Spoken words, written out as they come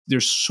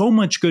there's so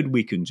much good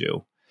we can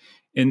do.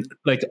 And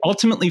like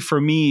ultimately for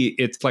me,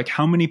 it's like,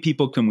 how many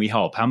people can we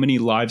help? How many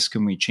lives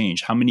can we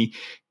change? How many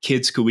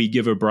kids could we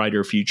give a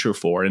brighter future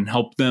for and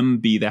help them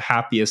be the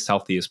happiest,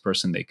 healthiest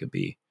person they could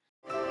be?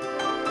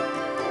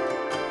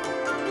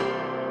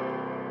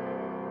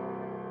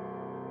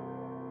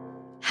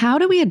 How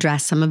do we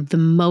address some of the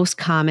most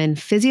common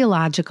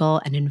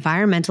physiological and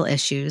environmental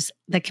issues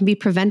that can be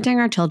preventing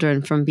our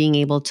children from being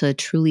able to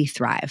truly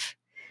thrive?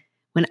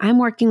 When I'm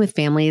working with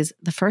families,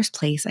 the first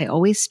place I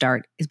always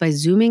start is by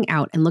zooming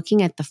out and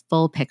looking at the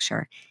full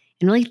picture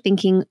and really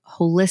thinking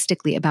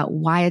holistically about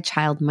why a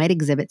child might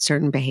exhibit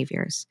certain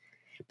behaviors.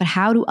 But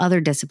how do other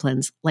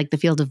disciplines, like the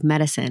field of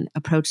medicine,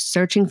 approach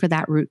searching for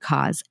that root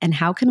cause? And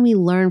how can we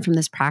learn from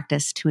this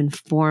practice to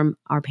inform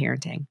our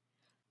parenting?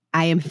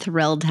 I am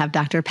thrilled to have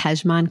Dr.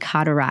 Pejman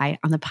Katiraei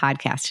on the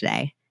podcast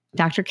today.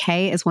 Dr.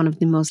 K is one of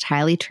the most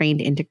highly trained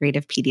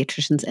integrative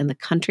pediatricians in the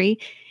country,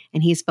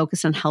 and he's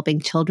focused on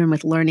helping children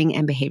with learning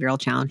and behavioral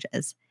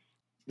challenges.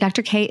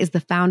 Dr. K is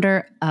the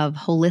founder of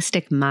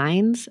Holistic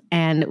Minds,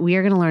 and we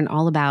are going to learn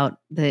all about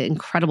the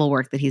incredible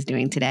work that he's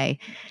doing today.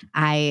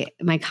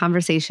 My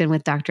conversation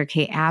with Dr.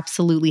 K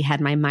absolutely had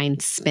my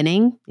mind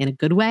spinning in a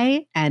good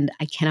way, and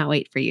I cannot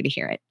wait for you to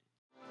hear it.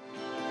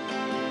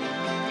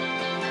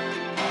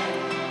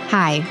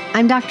 Hi,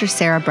 I'm Dr.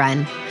 Sarah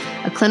Bren,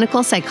 a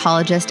clinical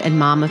psychologist and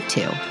mom of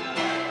two.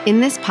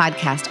 In this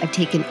podcast, I've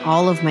taken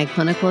all of my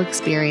clinical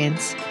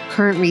experience,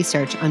 current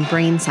research on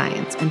brain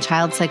science and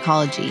child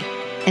psychology,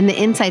 and the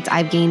insights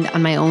I've gained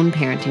on my own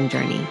parenting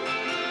journey,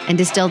 and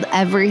distilled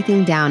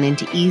everything down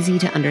into easy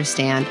to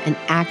understand and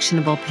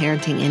actionable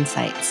parenting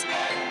insights,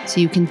 so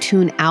you can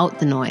tune out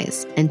the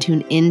noise and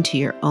tune into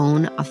your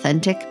own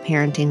authentic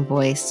parenting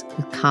voice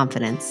with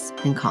confidence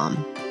and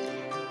calm.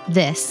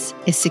 This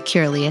is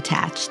Securely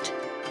Attached.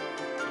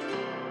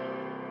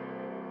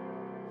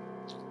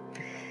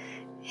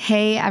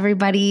 Hey,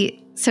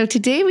 everybody. So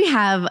today we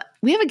have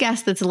a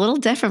guest that's a little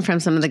different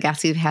from some of the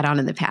guests we've had on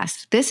in the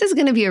past. This is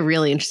going to be a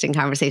really interesting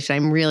conversation.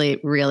 I'm really,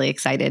 really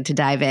excited to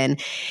dive in.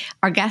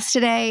 Our guest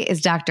today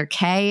is Dr.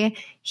 K.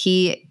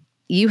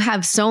 You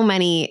have so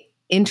many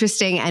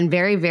interesting and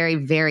very, very,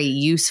 very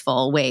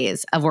useful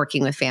ways of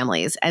working with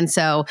families. And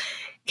so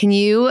can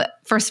you,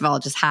 first of all,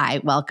 just hi,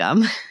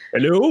 welcome.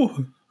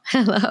 Hello.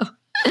 Hello.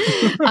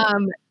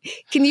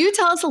 Can you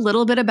tell us a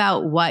little bit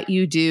about what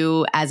you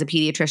do as a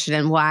pediatrician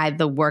and why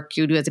the work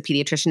you do as a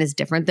pediatrician is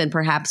different than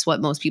perhaps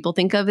what most people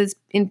think of as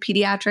in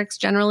pediatrics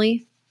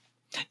generally?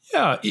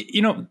 Yeah.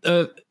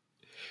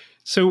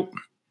 So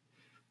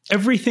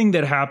everything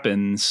that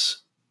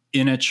happens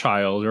in a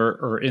child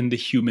or in the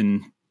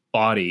human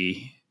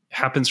body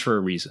happens for a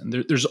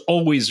reason. There's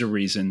always a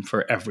reason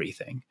for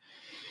everything.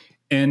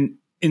 And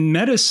in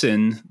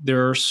medicine,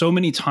 there are so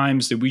many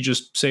times that we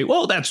just say,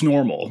 well, that's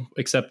normal,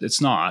 except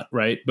it's not,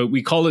 right? But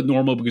we call it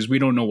normal because we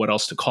don't know what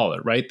else to call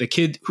it, right? The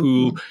kid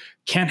who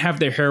can't have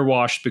their hair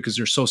washed because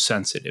they're so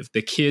sensitive.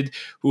 The kid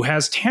who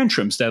has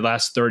tantrums that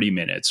last 30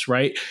 minutes,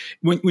 right?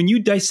 When you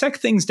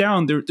dissect things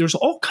down, there's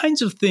all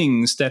kinds of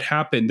things that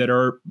happen that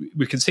are,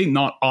 we can say,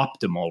 not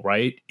optimal,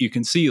 right? You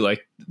can see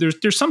like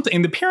there's something,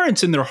 and the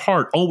parents in their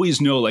heart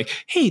always know like,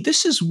 hey,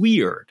 this is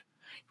weird.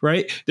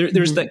 Right?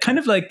 There's that kind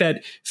of like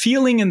that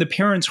feeling in the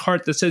parent's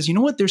heart that says, you know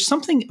what, there's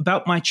something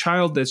about my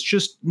child that's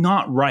just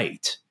not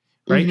right.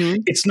 Right?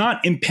 It's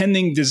not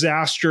impending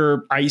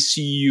disaster,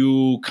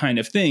 ICU kind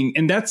of thing.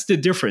 And that's the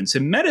difference.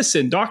 In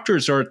medicine,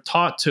 doctors are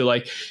taught to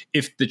like,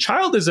 if the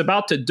child is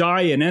about to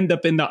die and end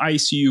up in the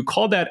ICU,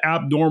 call that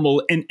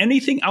abnormal. And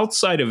anything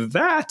outside of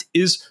that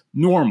is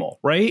normal,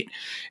 right?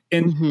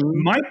 And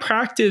my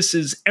practice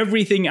is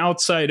everything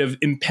outside of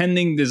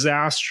impending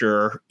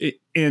disaster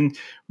and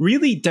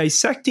really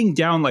dissecting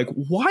down like,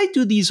 why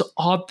do these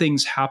odd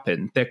things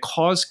happen that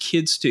cause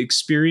kids to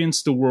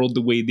experience the world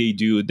the way they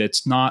do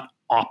that's not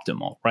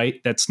optimal, right?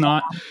 That's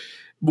not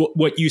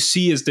what you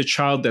see as the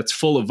child that's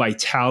full of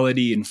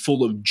vitality and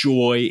full of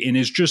joy and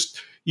is just,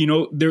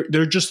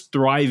 they're just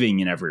thriving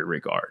in every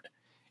regard.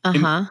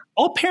 And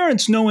all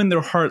parents know in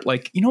their heart,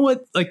 like, you know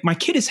what, like my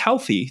kid is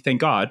healthy.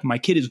 Thank God. My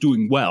kid is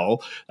doing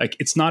well. Like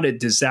it's not a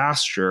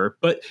disaster,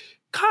 but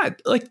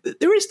God, like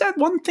there is that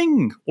one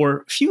thing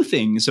or few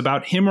things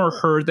about him or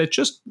her that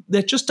just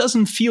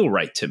doesn't feel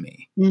right to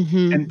me.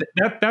 And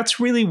that's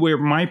really where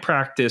my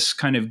practice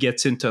kind of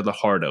gets into the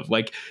heart of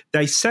like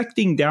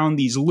dissecting down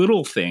these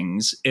little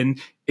things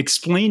and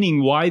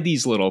explaining why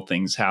these little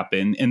things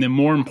happen. And then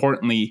more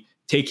importantly,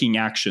 taking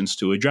actions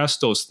to address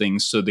those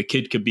things so the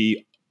kid could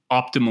be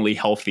optimally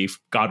healthy,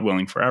 God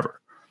willing, forever.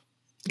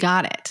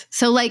 Got it.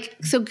 So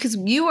because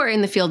you are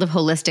in the field of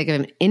holistic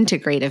and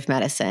integrative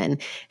medicine,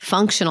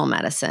 functional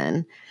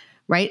medicine,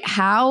 right?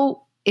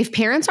 If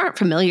parents aren't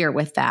familiar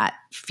with that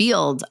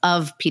field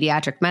of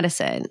pediatric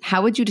medicine,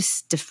 how would you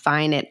just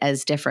define it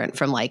as different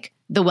from like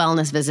the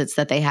wellness visits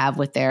that they have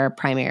with their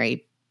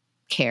primary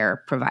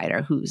care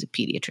provider, who's a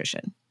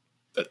pediatrician?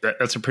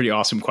 That's a pretty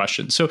awesome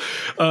question. So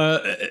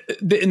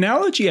the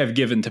analogy I've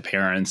given to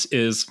parents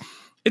is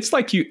it's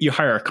like you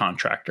hire a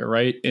contractor,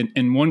 right?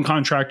 And one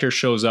contractor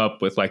shows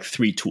up with like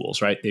 3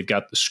 tools, right? They've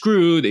got the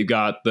screw, they've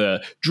got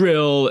the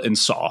drill and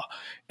saw.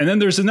 And then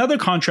there's another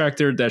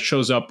contractor that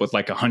shows up with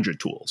like 100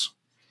 tools.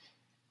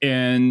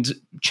 And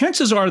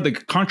chances are the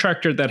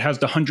contractor that has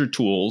the 100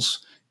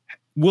 tools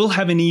will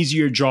have an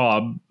easier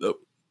job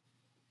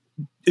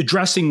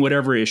addressing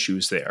whatever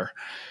issues there.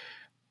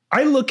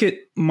 I look at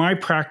my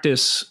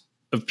practice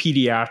of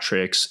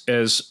pediatrics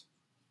as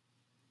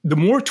the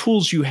more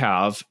tools you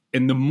have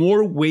and the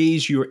more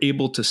ways you're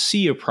able to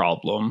see a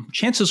problem,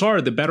 chances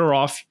are the better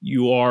off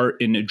you are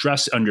in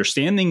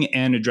understanding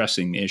and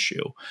addressing the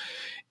issue.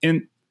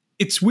 And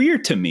it's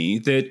weird to me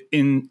that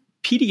in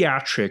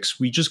pediatrics,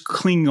 we just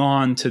cling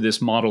on to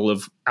this model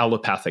of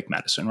allopathic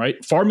medicine,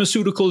 right?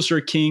 Pharmaceuticals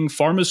are king,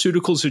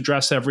 pharmaceuticals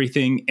address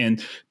everything,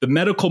 and the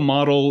medical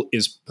model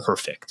is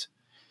perfect.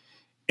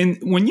 And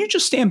when you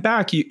just stand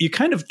back, you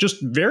kind of just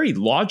very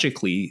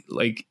logically,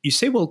 like you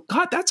say, well,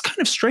 God, that's kind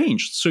of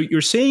strange. So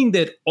you're saying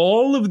that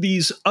all of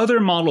these other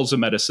models of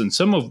medicine,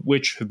 some of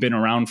which have been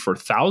around for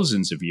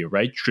thousands of years,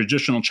 right?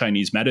 Traditional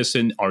Chinese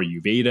medicine,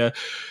 Ayurveda,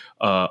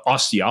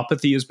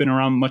 osteopathy has been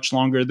around much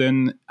longer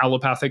than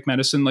allopathic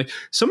medicine. Like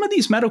some of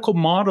these medical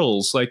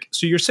models, like,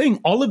 so you're saying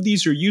all of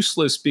these are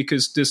useless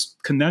because this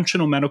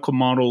conventional medical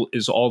model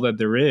is all that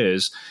there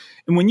is.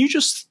 And when you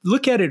just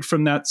look at it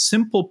from that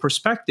simple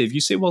perspective, you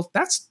say, well,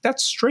 that's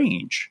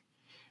strange,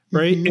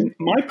 right? Mm-hmm. And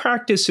my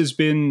practice has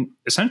been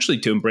essentially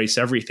to embrace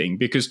everything,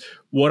 because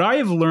what I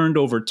have learned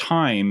over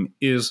time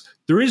is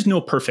there is no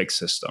perfect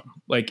system.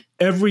 Like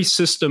every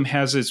system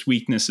has its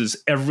weaknesses,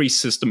 every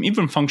system,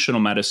 even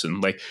functional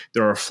medicine, like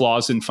there are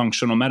flaws in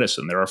functional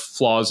medicine, there are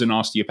flaws in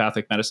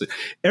osteopathic medicine.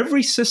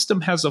 Every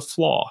system has a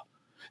flaw.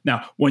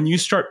 Now, when you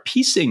start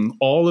piecing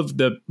all of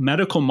the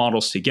medical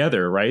models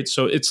together, right?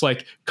 So it's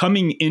like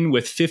coming in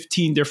with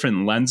 15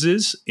 different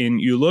lenses, and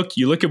you look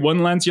at one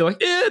lens, you're like,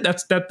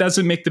 that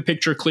doesn't make the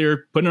picture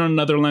clear. Put it on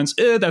another lens,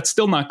 that's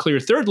still not clear.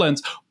 Third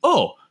lens,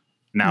 oh,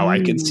 now I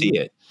can see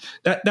it.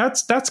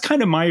 That's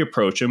kind of my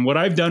approach. And what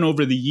I've done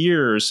over the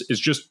years is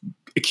just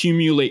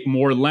accumulate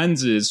more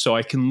lenses so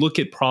I can look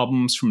at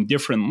problems from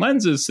different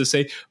lenses to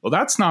say, well,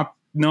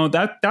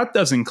 that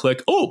doesn't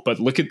click. Oh, but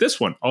look at this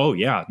one. Oh,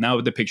 yeah. Now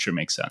the picture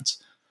makes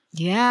sense.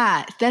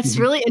 Yeah, that's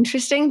really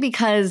interesting,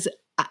 because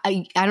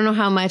I don't know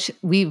how much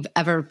we've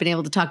ever been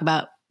able to talk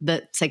about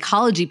the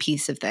psychology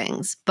piece of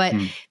things, but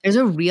there's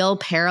a real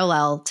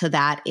parallel to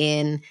that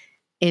in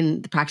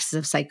the practice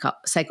of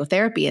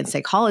psychotherapy and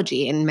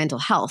psychology and mental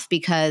health,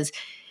 because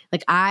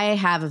like I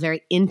have a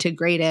very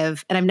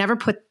integrative, and I've never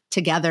put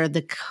together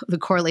the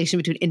correlation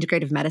between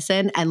integrative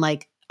medicine and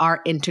like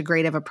our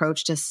integrative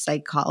approach to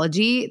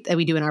psychology that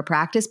we do in our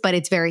practice. But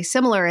it's very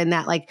similar in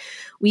that like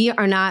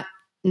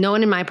no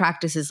one in my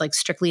practice is like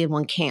strictly in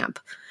one camp,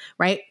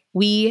 right?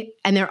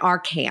 And there are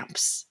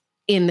camps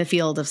in the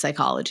field of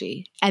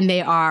psychology, and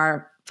they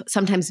are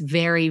sometimes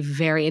very,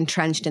 very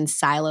entrenched and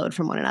siloed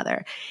from one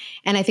another.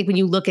 And I think when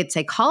you look at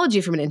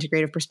psychology from an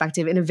integrative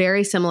perspective in a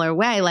very similar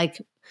way, like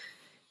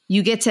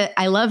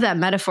I love that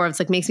metaphor. It's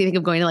like makes me think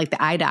of going to like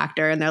the eye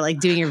doctor, and they're like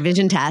doing your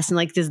vision test and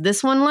like, does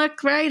this one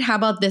look right? How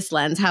about this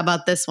lens? How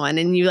about this one?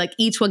 And you like,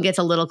 each one gets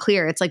a little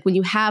clearer. It's like when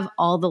you have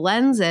all the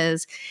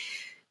lenses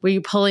where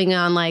you're pulling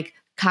on like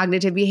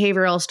cognitive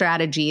behavioral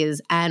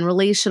strategies and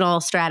relational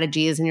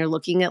strategies, and you're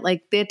looking at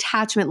like the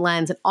attachment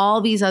lens and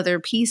all these other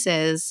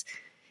pieces,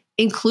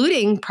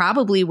 including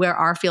probably where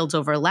our fields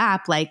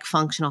overlap, like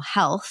functional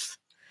health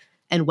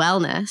and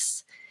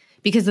wellness.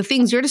 Because the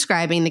things you're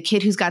describing, the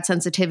kid who's got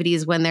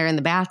sensitivities when they're in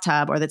the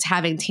bathtub or that's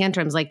having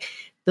tantrums, like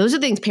those are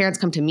things parents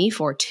come to me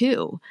for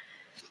too.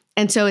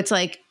 And so it's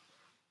like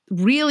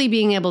really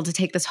being able to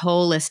take this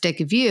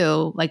holistic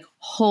view, like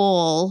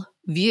whole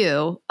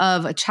view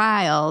of a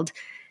child,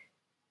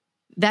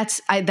 that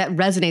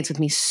resonates with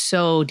me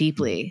so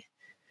deeply.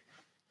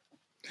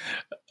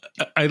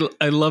 I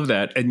love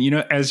that. And,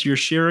 as you're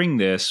sharing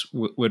this,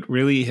 what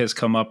really has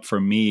come up for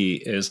me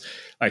is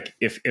like,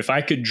 if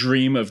I could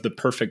dream of the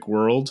perfect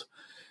world,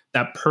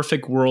 that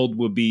perfect world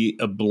would be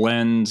a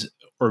blend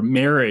or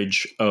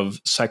marriage of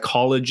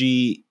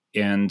psychology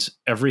and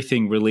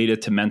everything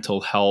related to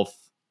mental health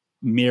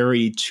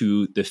married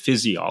to the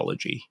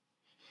physiology.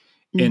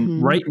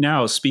 And right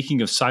now,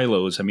 speaking of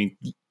silos, I mean,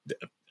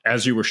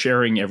 as you were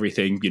sharing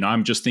everything,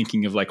 I'm just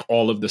thinking of like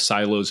all of the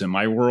silos in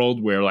my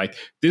world where like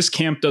this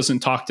camp doesn't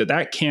talk to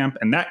that camp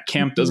and that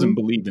camp doesn't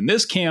believe in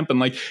this camp. And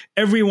like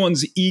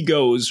everyone's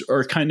egos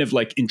are kind of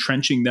like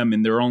entrenching them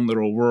in their own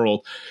little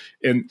world.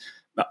 And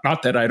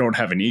not that I don't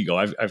have an ego.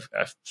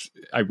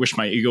 I wish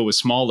my ego was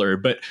smaller,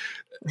 but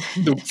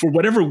for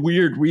whatever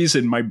weird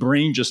reason, my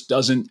brain just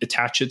doesn't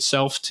attach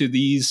itself to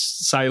these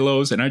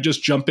silos. And I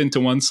just jump into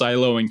one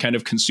silo and kind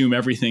of consume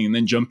everything and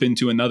then jump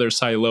into another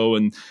silo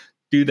and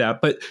do that.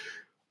 But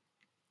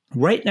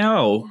right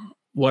now,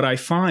 what I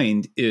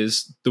find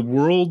is the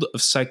world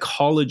of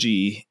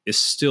psychology is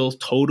still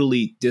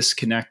totally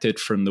disconnected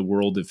from the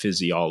world of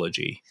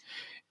physiology.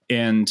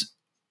 And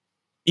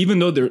even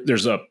though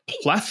there's a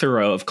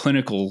plethora of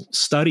clinical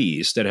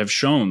studies that have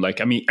shown, like,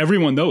 I mean,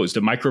 everyone knows the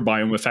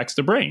microbiome affects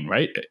the brain,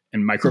 right?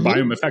 And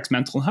microbiome affects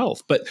mental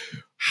health. But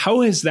how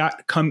has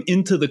that come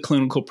into the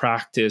clinical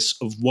practice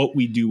of what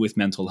we do with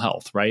mental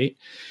health, right?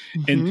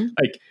 And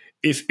like,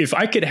 if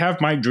I could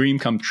have my dream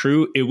come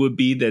true, it would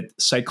be that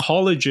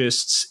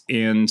psychologists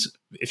and,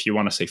 if you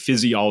want to say,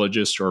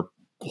 physiologists or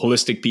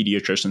holistic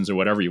pediatricians or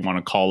whatever you want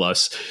to call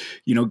us,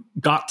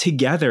 got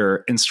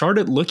together and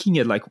started looking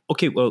at, like,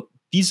 okay, well,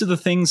 these are the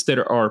things that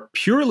are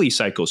purely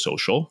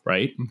psychosocial,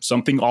 right?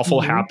 Something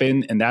awful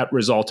happened and that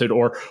resulted,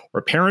 or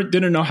a parent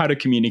didn't know how to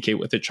communicate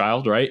with a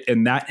child, right?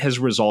 And that has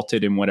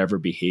resulted in whatever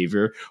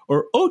behavior.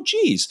 Or, oh,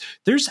 geez,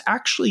 there's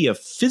actually a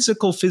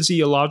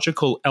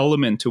physiological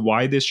element to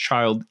why this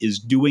child is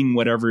doing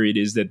whatever it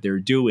is that they're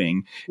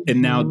doing.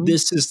 And now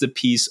this is the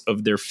piece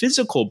of their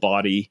physical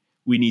body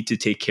we need to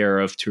take care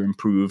of to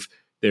improve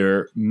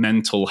their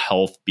mental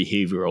health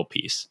behavioral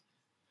piece.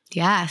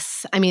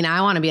 Yes. I mean,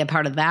 I want to be a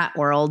part of that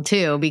world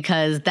too,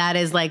 because that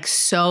is like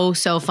so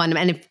fun.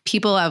 And if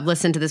people have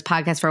listened to this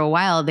podcast for a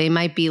while, they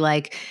might be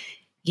like,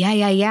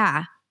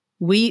 yeah.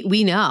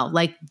 We know,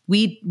 like,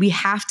 we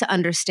have to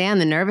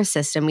understand the nervous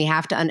system. We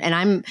have to,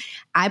 and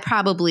I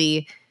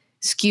probably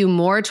skew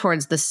more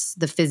towards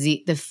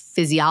the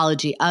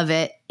physiology of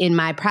it in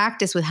my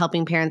practice with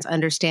helping parents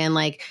understand,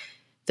 like,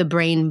 the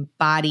brain,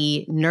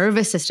 body,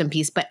 nervous system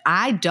piece. But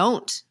I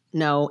don't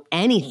know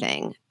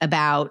anything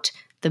about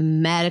the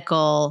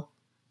medical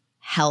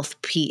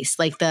health piece.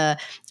 Like, I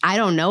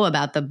don't know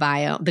about the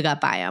gut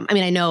biome. I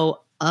mean, I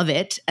know of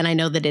it and I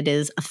know that it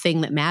is a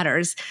thing that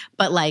matters,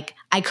 but like,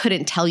 I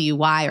couldn't tell you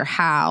why or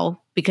how,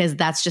 because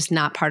that's just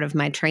not part of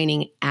my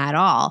training at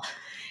all.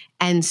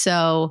 And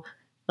so,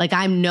 like,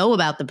 I know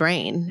about the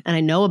brain and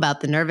I know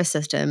about the nervous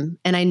system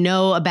and I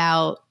know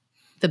about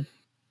the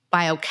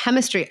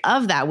biochemistry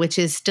of that, which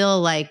is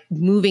still like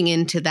moving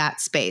into that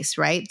space,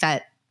 right?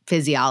 That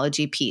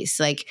physiology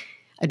piece, like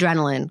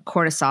adrenaline,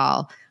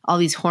 cortisol, all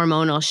these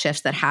hormonal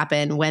shifts that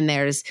happen when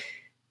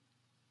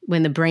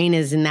the brain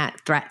is in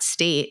that threat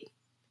state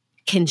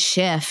can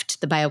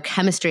shift the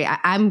biochemistry.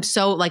 I'm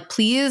so like,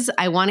 please,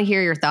 I want to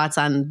hear your thoughts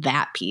on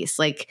that piece.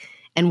 Like,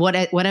 and what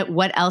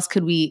else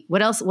can we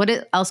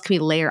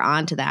layer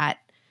onto that?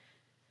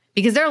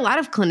 Because there are a lot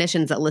of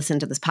clinicians that listen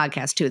to this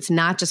podcast too. It's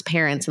not just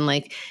parents. And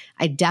like,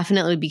 I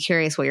definitely would be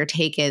curious what your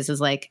take is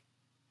like,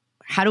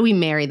 how do we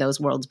marry those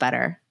worlds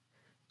better?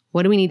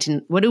 What do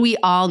we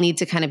all need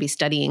to kind of be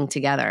studying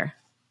together?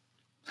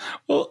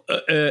 Well,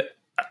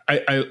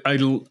 I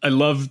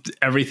loved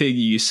everything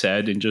you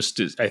said, and just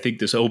I think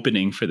this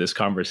opening for this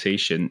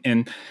conversation.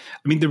 And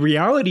I mean, the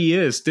reality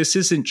is this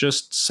isn't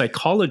just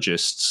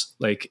psychologists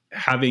like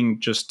having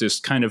just this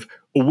kind of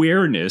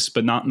awareness,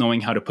 but not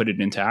knowing how to put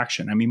it into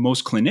action. I mean,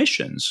 most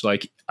clinicians,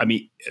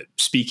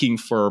 speaking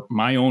for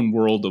my own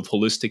world of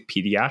holistic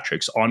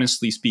pediatrics,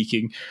 honestly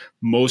speaking,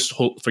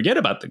 forget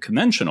about the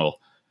conventional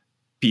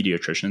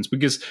pediatricians,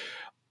 because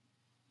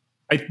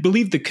I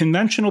believe the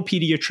conventional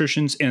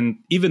pediatricians and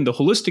even the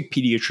holistic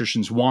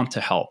pediatricians want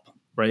to help,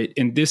 right?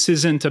 And this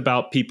isn't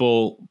about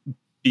people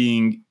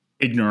being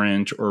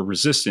ignorant or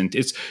resistant.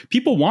 It's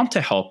people want to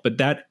help, but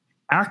that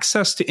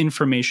access to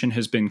information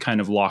has been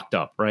kind of locked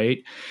up,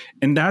 right?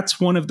 And that's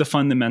one of the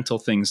fundamental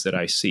things that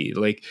I see.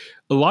 Like,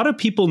 a lot of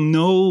people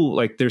know,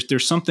 like,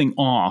 there's something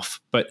off,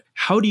 but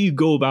how do you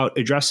go about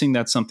addressing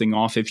that something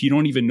off if you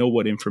don't even know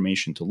what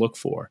information to look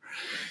for?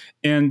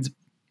 And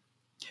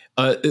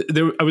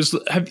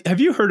have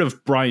you heard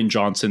of Brian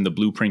Johnson, the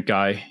blueprint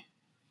guy?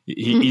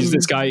 He's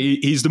this guy.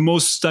 He's the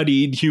most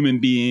studied human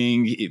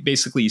being.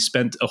 Basically, he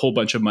spent a whole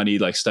bunch of money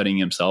like studying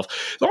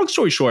himself. Long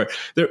story short,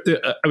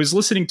 I was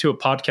listening to a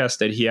podcast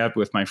that he had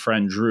with my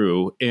friend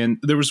Drew, and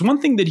there was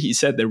one thing that he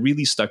said that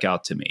really stuck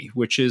out to me,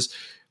 which is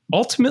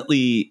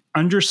ultimately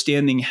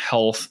understanding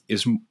health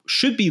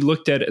should be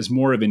looked at as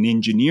more of an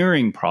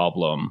engineering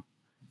problem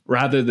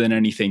rather than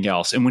anything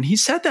else. And when he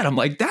said that, I'm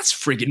like, that's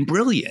friggin'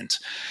 brilliant.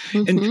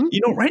 And,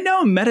 right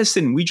now in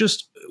medicine,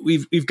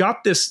 we've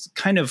got this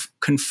kind of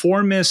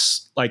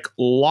conformist, like,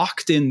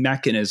 locked in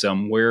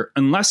mechanism where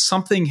unless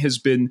something has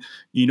been,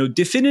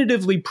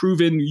 definitively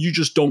proven, you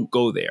just don't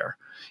go there.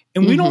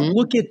 And we don't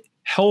look at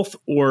health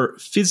or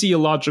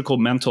physiological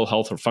mental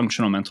health or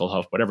functional mental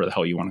health, whatever the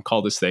hell you want to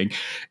call this thing,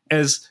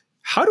 as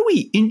how do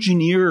we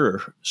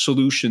engineer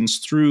solutions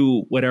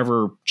through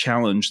whatever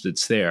challenge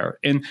that's there?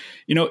 And,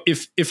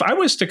 if I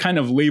was to kind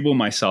of label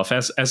myself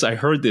as I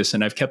heard this,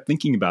 and I've kept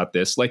thinking about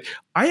this, like,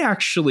 I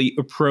actually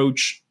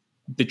approach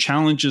the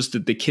challenges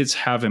that the kids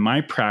have in my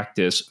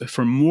practice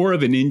from more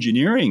of an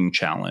engineering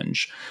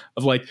challenge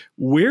of, like,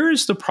 where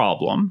is the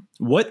problem?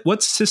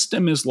 What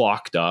system is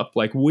locked up?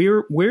 Like,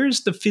 where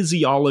is the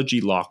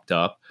physiology locked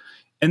up?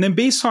 And then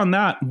based on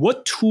that,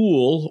 what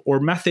tool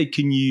or method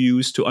can you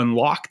use to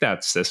unlock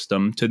that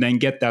system to then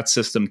get that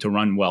system to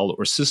run well,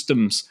 or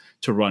systems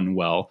to run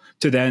well,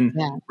 to then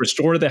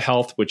restore the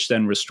health, which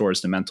then restores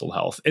the mental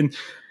health? And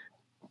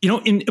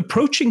in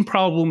approaching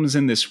problems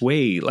in this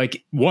way,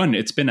 like, one,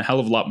 it's been a hell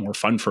of a lot more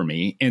fun for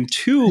me. And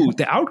two,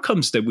 the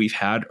outcomes that we've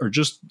had are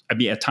just,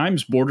 at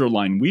times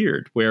borderline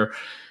weird, where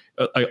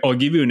I'll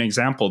give you an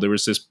example. There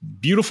was this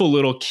beautiful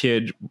little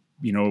kid,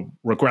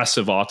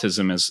 regressive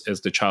autism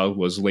as the child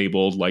was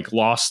labeled, like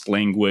lost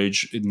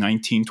language in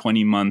 19,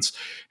 20 months,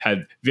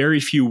 had very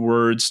few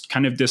words,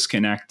 kind of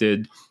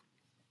disconnected.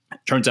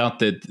 Turns out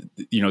that,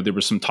 there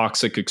was some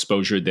toxic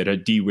exposure that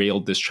had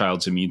derailed this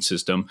child's immune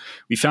system.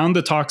 We found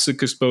the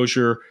toxic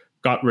exposure,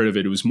 got rid of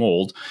it. It was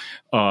mold.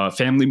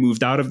 Family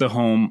moved out of the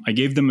home. I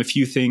gave them a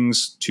few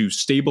things to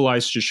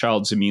stabilize the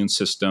child's immune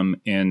system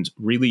and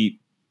really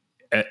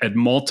at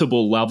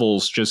multiple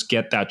levels just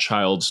get that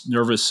child's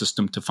nervous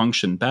system to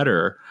function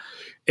better.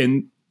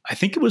 And I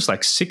think it was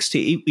like 6 to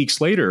 8 weeks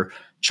later,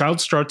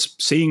 child starts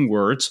saying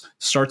words,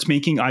 starts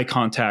making eye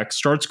contact,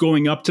 starts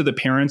going up to the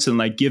parents and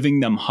like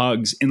giving them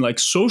hugs, and like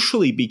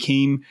socially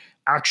became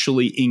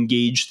actually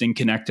engaged and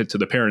connected to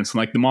the parents. And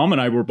like the mom and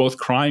I were both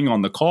crying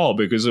on the call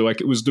because like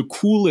it was the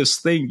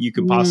coolest thing you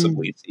could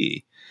possibly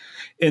see.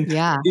 And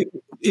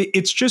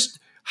it's just,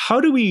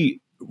 how do we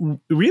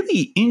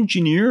really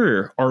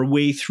engineer our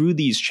way through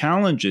these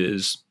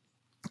challenges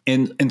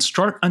and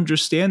start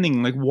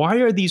understanding, like, why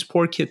are these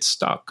poor kids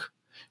stuck?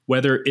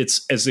 Whether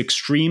it's as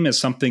extreme as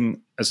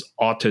something as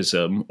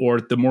autism,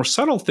 or the more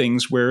subtle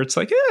things where it's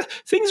like,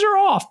 things are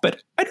off,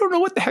 but I don't know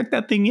what the heck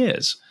that thing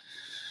is.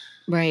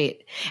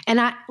 Right.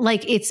 And I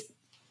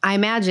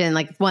imagine,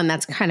 like, one,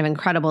 that's kind of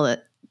incredible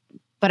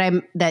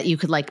that you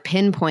could like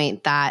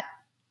pinpoint that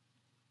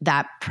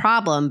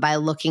problem by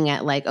looking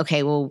at like,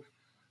 okay, well,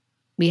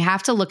 we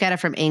have to look at it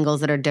from angles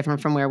that are different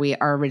from where we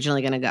are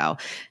originally going to go.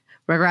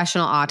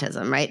 Regressional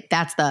autism, right?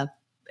 That's the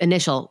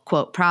initial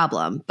quote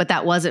problem, but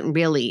that wasn't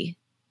really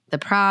the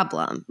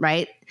problem,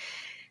 right?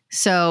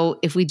 So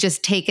if we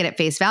just take it at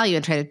face value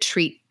and try to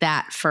treat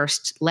that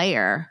first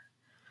layer,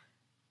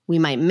 we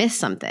might miss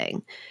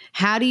something.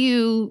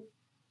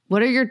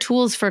 What are your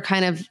tools for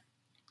kind of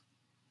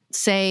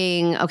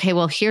saying, okay,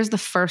 well, here's the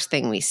first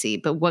thing we see,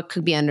 but what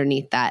could be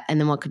underneath that? And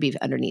then what could be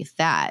underneath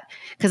that?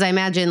 Because I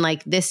imagine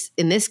like this,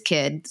 in this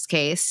kid's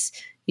case,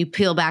 you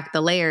peel back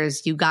the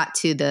layers, you got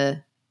to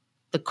the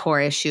core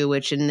issue,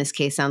 which in this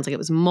case sounds like it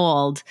was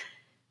mold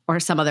or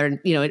some other,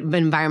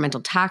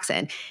 environmental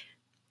toxin.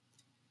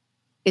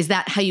 Is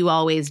that how you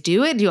always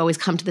do it? Do you always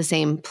come to the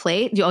same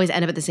place? Do you always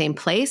end up at the same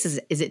place?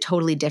 Is it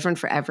totally different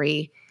for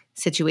every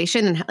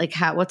situation? And like,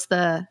 what's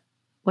the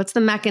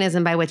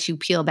mechanism by which you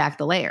peel back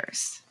the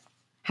layers?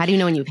 How do you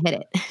know when you've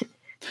hit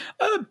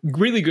it?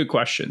 Really good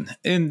question.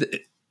 And,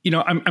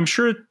 I'm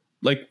sure,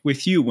 like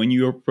with you, when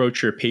you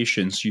approach your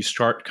patients, you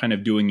start kind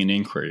of doing an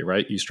inquiry,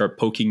 right? You start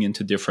poking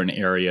into different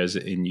areas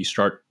and you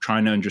start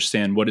trying to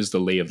understand what is the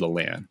lay of the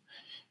land,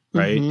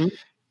 right? Mm-hmm.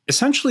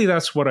 Essentially,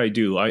 that's what I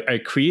do. I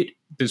create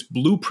this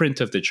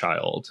blueprint of the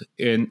child,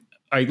 and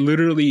I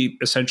literally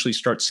essentially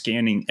start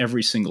scanning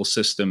every single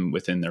system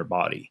within their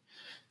body.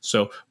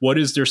 So what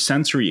is their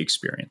sensory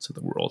experience of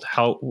the world?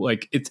 How,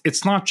 like,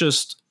 it's not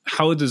just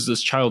how does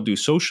this child do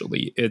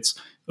socially? It's,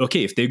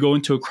 okay, if they go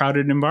into a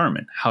crowded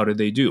environment, how do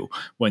they do?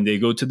 When they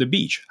go to the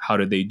beach, how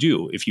do they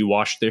do? If you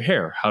wash their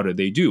hair, how do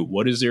they do?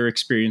 What is their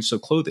experience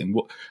of clothing?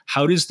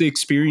 How does the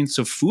experience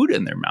of food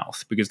in their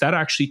mouth? Because that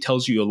actually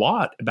tells you a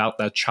lot about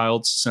that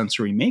child's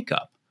sensory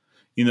makeup.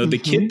 The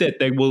kid that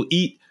they will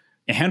eat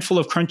a handful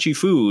of crunchy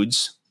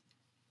foods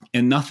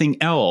and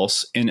nothing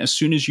else, and as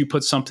soon as you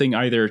put something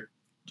either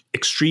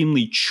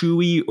extremely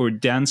chewy or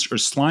dense or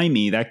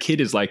slimy, that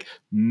kid is like,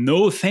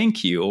 no,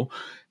 thank you.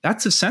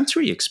 That's a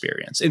sensory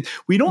experience. And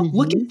we don't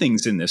look at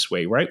things in this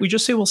way, right? We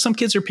just say, well, some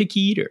kids are picky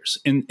eaters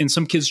and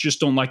some kids just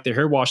don't like their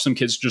hair washed. Some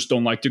kids just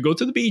don't like to go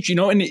to the beach,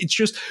 and it's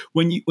just,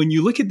 when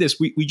you look at this,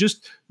 we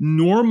just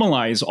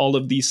normalize all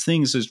of these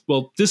things as,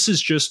 well, this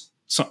is just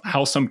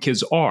how some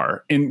kids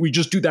are. And we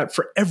just do that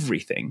for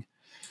everything.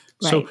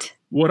 Right. So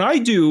what I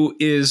do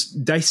is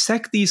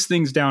dissect these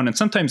things down. And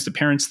sometimes the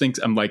parents think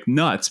I'm like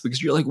nuts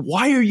because you're like,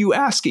 why are you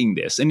asking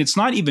this? And it's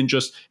not even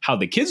just how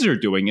the kids are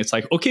doing. It's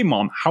like, okay,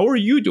 mom, how are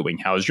you doing?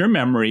 How's your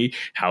memory?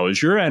 How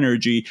is your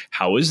energy?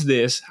 How is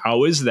this?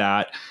 How is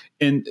that?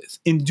 And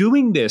in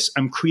doing this,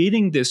 I'm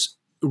creating this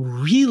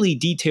really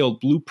detailed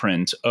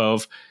blueprint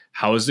of,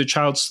 how is the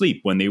child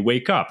sleep when they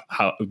wake up?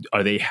 How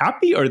are they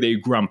happy? Are they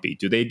grumpy?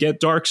 Do they get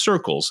dark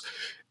circles?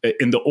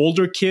 In the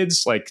older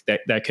kids, like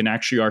that can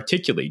actually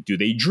articulate, do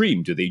they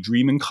dream? Do they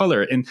dream in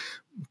color? And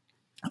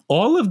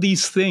all of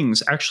these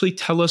things actually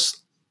tell us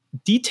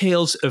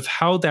details of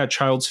how that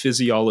child's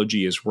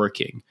physiology is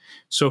working.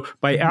 So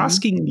by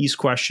asking these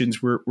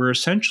questions, we're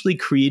essentially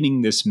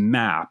creating this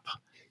map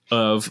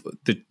of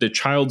the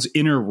child's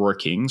inner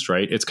workings,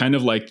 right? It's kind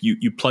of like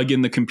you plug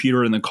in the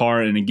computer in the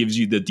car and it gives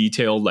you the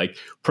detailed like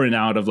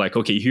printout of like,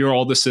 okay, here are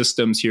all the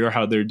systems, here are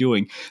how they're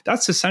doing.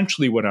 That's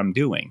essentially what I'm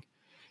doing.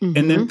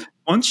 And then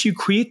once you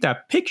create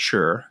that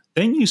picture,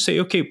 then you say,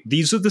 okay,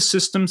 these are the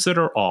systems that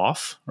are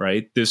off,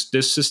 right? This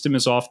system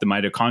is off, the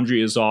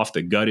mitochondria is off,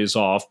 the gut is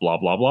off, blah,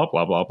 blah, blah,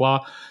 blah, blah,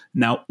 blah.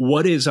 Now,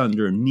 what is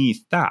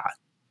underneath that?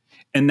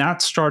 And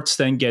that starts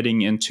then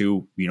getting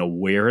into,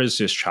 where has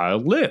this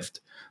child lived?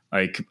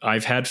 Like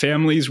I've had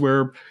families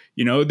where,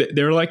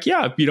 they're like,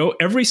 yeah,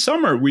 every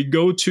summer we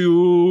go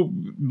to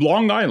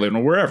Long Island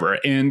or wherever,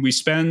 and we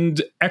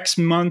spend X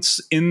months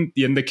and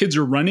the kids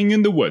are running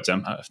in the woods.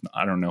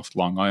 I don't know if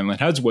Long Island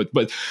has woods,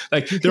 but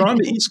like they're on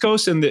the East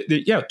Coast, and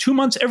 2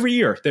 months every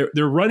year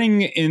they're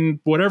running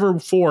in whatever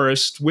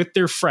forest with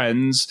their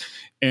friends.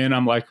 And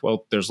I'm like,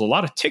 well, there's a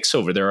lot of ticks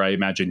over there, I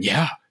imagine.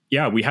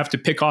 Yeah, we have to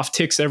pick off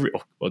ticks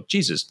well,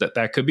 Jesus,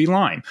 that could be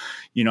Lyme.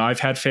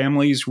 I've had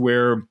families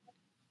where,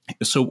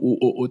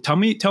 so tell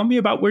me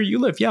about where you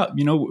live. Yeah,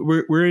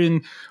 we're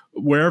in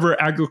wherever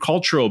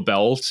agricultural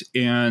belt,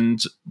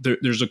 and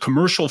there's a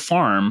commercial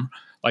farm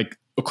like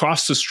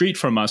across the street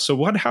from us. So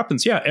what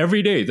happens? Yeah,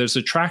 every day there's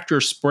a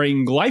tractor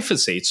spraying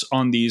glyphosates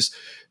on these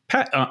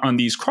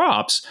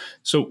crops.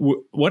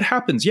 So what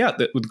happens? Yeah,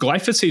 with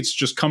glyphosates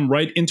just come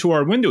right into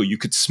our window. You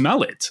could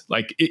smell it.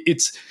 Like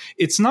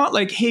it's not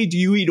like, hey, do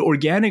you eat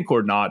organic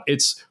or not?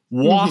 It's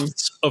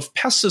wafts of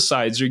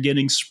pesticides are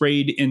getting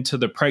sprayed into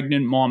the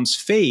pregnant mom's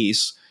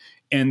face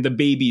and the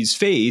baby's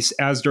face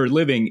as they're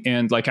living.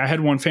 And like I had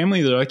one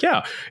family, they're like,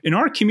 yeah, in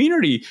our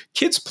community,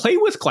 kids play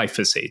with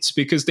glyphosates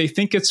because they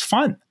think it's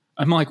fun.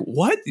 I'm like,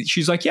 what?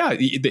 She's like, yeah,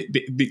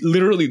 they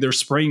literally they're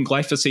spraying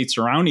glyphosates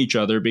around each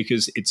other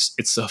because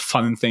it's a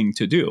fun thing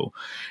to do,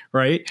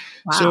 right?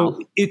 Wow. So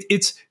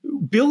it's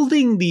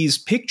building these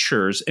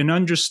pictures and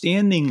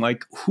understanding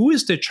like who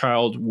is the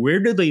child, where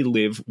do they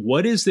live,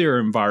 what is their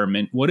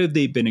environment, what have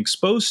they been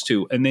exposed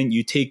to, and then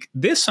you take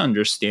this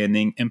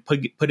understanding and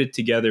put it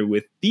together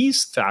with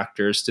these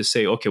factors to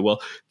say, okay,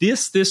 well,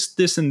 this,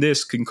 and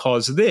this can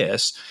cause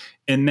this.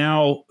 And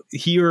now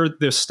here are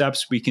the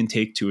steps we can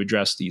take to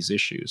address these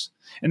issues.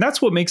 And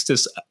that's what makes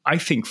this, I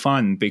think,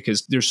 fun,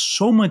 because there's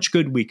so much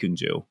good we can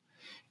do.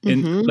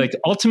 And like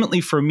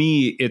ultimately for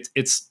me,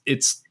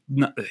 it's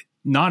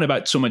not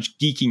about so much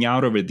geeking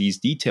out over these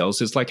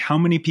details. It's like, how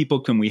many people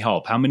can we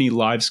help? How many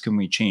lives can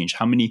we change?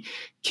 How many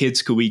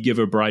kids could we give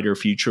a brighter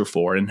future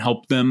for and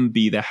help them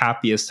be the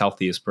happiest,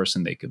 healthiest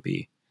person they could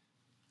be?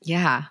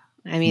 Yeah.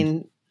 I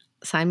mean,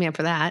 sign me up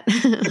for that.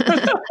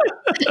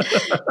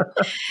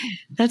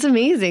 That's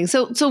amazing.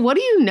 So what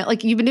do you know?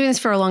 Like you've been doing this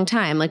for a long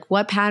time. Like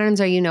what patterns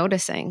are you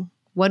noticing?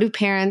 What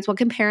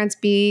can parents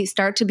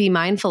start to be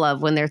mindful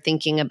of when they're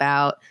thinking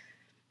about,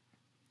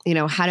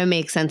 how to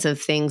make sense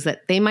of things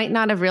that they might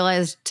not have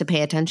realized to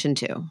pay attention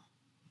to?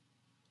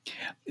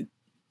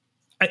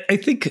 I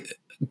think,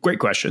 great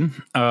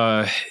question.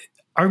 I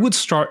would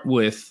start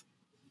with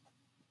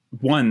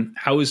one,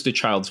 how is the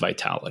child's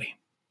vitality?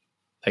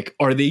 Like,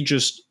 are they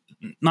just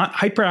not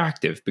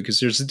hyperactive? Because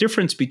there's a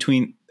difference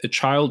between a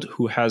child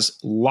who has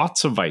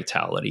lots of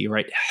vitality,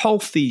 right?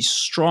 Healthy,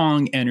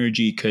 strong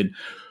energy, could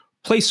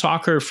play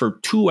soccer for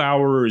 2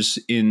 hours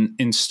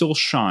and still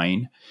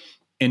shine.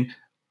 And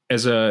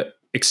as a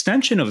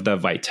extension of the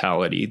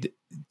vitality,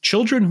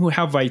 children who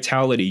have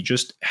vitality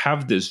just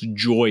have this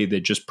joy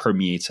that just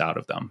permeates out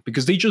of them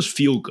because they just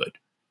feel good,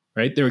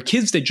 right? There are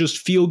kids that just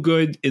feel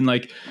good. And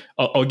like,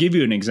 I'll give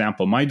you an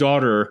example. My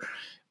daughter,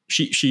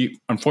 she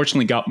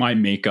unfortunately got my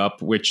makeup,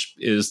 which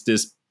is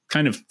this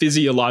kind of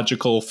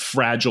physiological,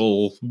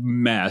 fragile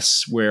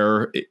mess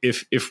where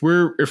if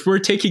we're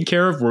taking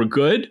care of, we're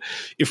good.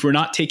 If we're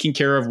not taking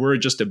care of, we're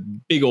just a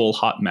big old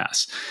hot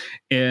mess.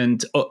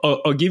 And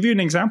I'll give you an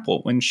example.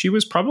 When she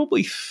was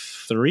probably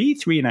three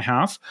and a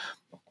half,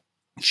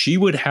 she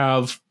would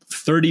have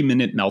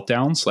 30-minute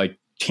meltdowns, like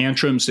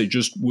tantrums that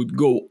just would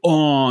go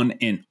on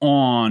and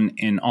on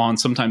and on,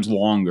 sometimes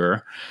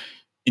longer.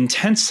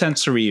 Intense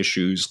sensory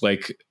issues,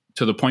 like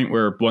to the point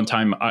where one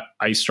time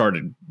I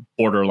started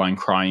borderline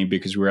crying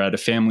because we were at a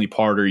family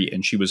party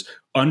and she was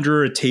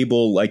under a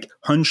table, like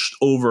hunched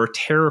over,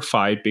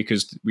 terrified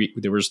because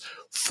there was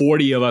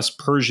 40 of us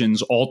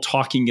Persians all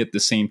talking at the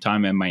same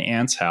time at my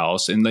aunt's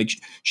house. And like,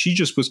 she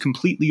just was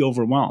completely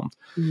overwhelmed.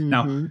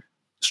 Now,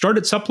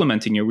 started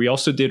supplementing her. We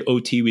also did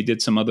OT. We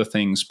did some other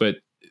things. But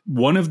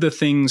one of the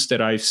things that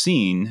I've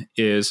seen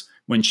is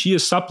when she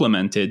is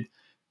supplemented,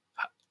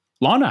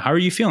 Lana, how are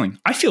you feeling?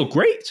 I feel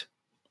great.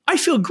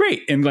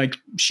 And like,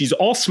 she's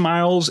all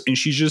smiles and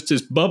she's just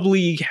this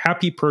bubbly,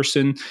 happy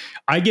person.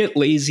 I get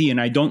lazy and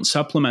I don't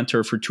supplement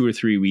her for 2 or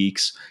 3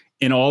 weeks.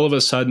 And all of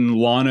a sudden,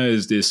 Lana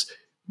is this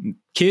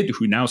kid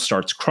who now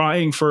starts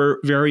crying for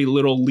very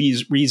little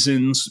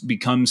reasons,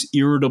 becomes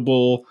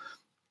irritable.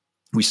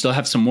 We still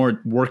have some more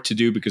work to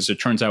do because it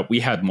turns out we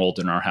had mold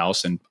in our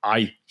house. And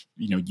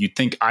you'd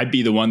think I'd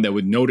be the one that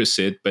would notice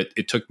it, but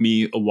it took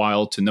me a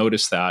while to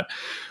notice that.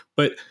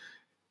 But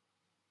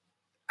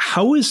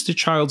how is the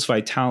child's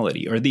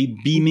vitality? Are they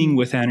beaming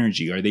with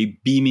energy? Are they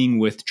beaming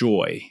with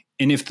joy?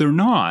 And if they're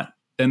not,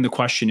 then the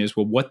question is,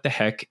 well, what the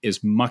heck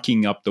is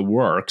mucking up the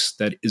works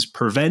that is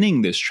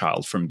preventing this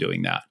child from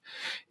doing that?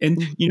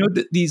 And,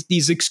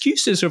 these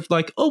excuses of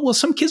like, oh, well,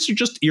 some kids are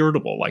just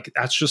irritable. Like,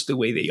 that's just the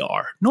way they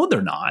are. No,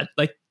 they're not.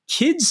 Like,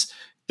 kids,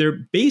 their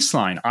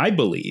baseline, I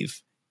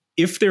believe,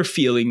 if they're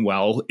feeling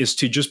well, is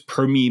to just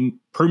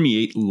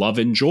permeate love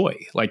and joy.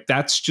 Like,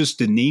 that's just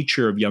the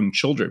nature of young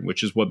children,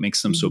 which is what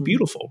makes them so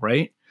beautiful,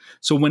 right?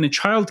 So when a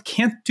child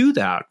can't do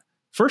that,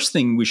 first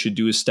thing we should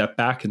do is step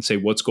back and say,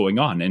 what's going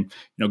on? And,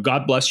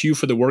 God bless you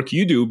for the work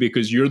you do,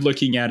 because you're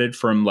looking at it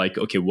from like,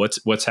 okay,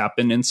 what's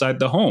happened inside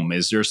the home?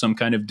 Is there some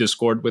kind of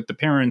discord with the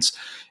parents,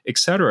 et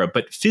cetera?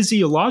 But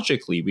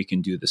physiologically, we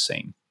can do the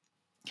same.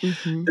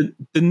 Mm-hmm.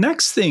 The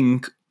next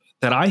thing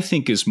that I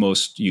think is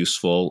most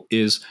useful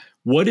is,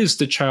 what is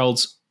the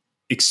child's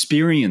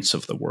experience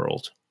of the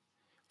world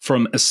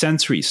from a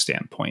sensory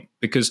standpoint?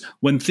 Because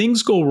when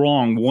things go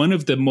wrong, one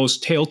of the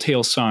most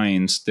telltale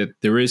signs that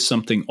there is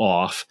something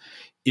off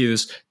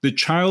is the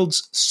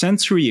child's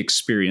sensory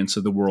experience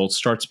of the world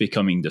starts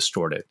becoming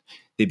distorted.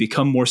 They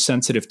become more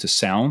sensitive to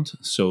sound,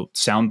 so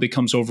sound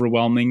becomes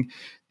overwhelming.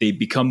 They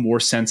become more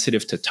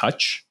sensitive to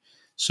touch.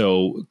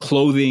 So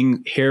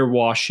clothing, hair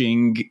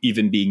washing,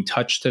 even being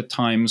touched at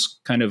times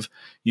kind of,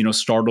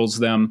 startles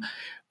them.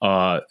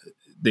 The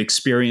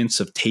experience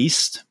of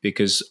taste,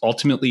 because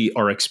ultimately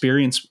our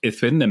experience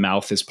within the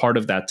mouth is part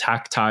of that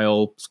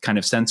tactile kind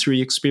of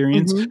sensory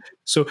experience. Mm-hmm.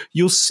 So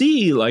you'll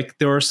see like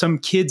there are some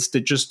kids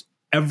that just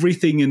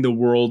everything in the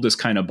world is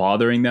kind of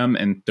bothering them.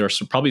 And there's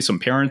probably some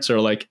parents that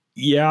are like,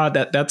 yeah,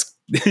 that's,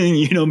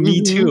 me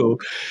Mm-hmm. too.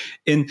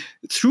 And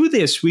through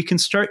this, we can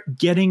start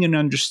getting an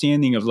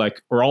understanding of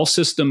like, are all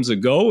systems a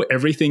go?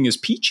 Everything is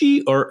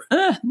peachy, or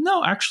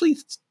no, actually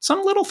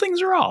some little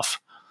things are off.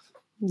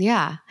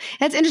 Yeah.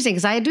 That's interesting,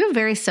 because I do a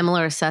very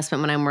similar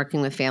assessment when I'm working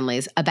with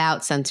families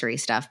about sensory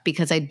stuff,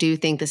 because I do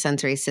think the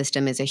sensory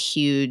system is a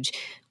huge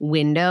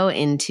window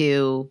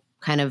into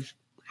kind of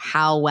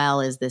how well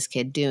is this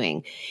kid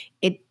doing.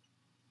 It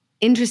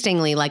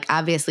interestingly, like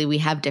obviously we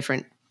have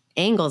different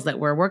angles that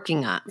we're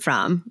working on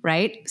from,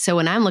 right? So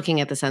when I'm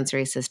looking at the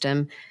sensory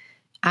system,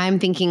 I'm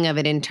thinking of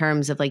it in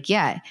terms of like,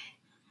 yeah,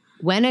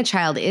 when a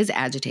child is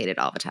agitated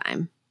all the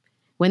time,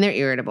 when they're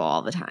irritable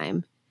all the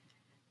time,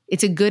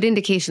 it's a good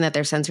indication that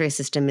their sensory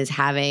system is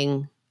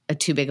having a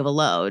too big of a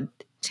load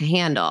to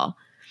handle.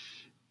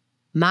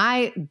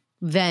 My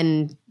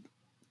then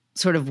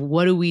sort of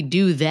what do we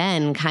do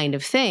then kind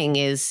of thing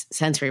is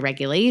sensory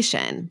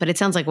regulation. But it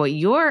sounds like what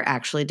you're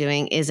actually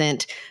doing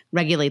isn't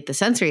regulate the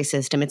sensory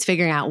system. It's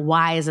figuring out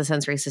why is the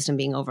sensory system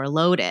being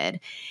overloaded.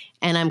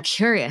 And I'm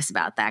curious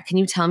about that. Can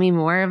you tell me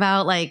more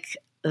about like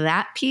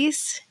that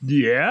piece?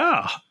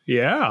 Yeah.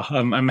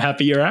 I'm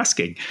happy you're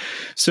asking.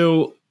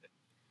 So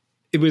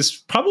it was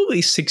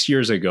probably 6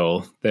 years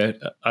ago that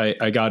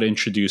I got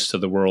introduced to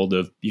the world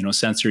of,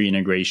 sensory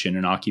integration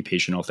and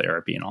occupational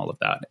therapy and all of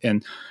that.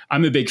 And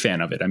I'm a big fan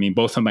of it. I mean,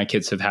 both of my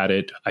kids have had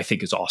it. I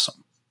think it's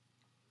awesome.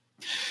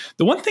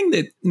 The one thing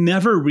that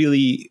never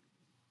really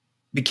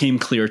became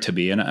clear to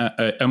me, and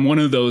I'm one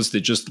of those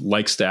that just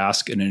likes to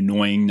ask an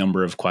annoying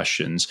number of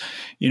questions.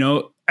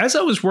 As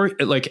I was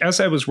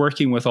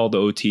working with all the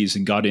OTs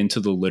and got into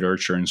the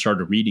literature and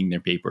started reading their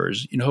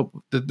papers,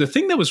 the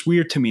thing that was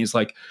weird to me is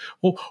like,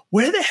 well,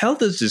 where the hell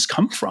does this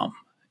come from?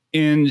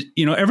 And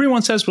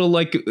everyone says, well,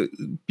 like,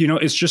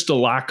 it's just a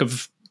lack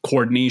of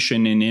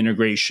coordination and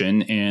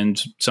integration,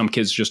 and some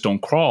kids just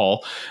don't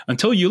crawl.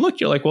 Until you look,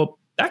 you're like, well,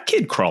 that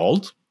kid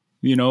crawled.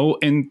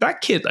 And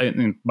that kid,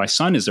 and my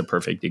son is a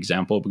perfect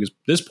example, because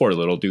this poor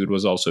little dude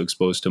was also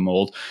exposed to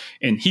mold,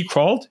 and he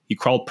crawled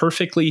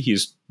perfectly.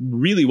 He's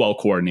really well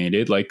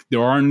coordinated. Like,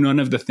 there are none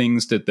of the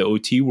things that the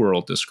OT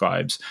world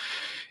describes.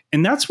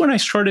 And that's when I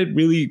started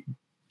really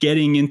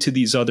getting into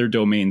these other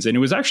domains. And it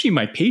was actually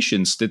my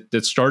patients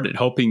that started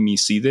helping me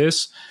see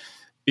this,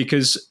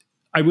 because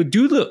I would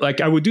do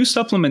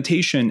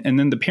supplementation, and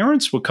then the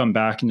parents would come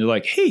back and they're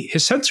like, hey,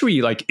 his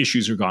sensory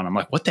issues are gone. I'm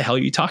like, what the hell are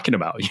you talking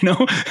about?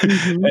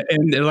 Mm-hmm.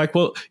 And they're like,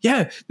 well,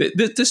 yeah,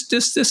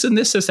 this and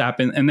this has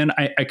happened. And then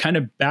I kind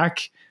of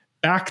backed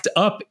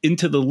up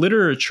into the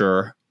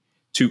literature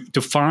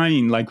to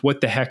find like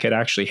what the heck had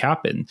actually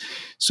happened.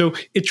 So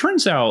it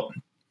turns out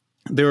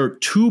there are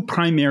two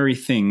primary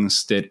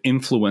things that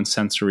influence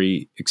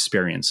sensory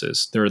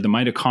experiences. There are the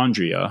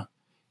mitochondria,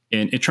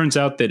 and it turns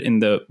out that in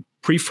the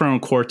prefrontal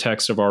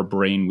cortex of our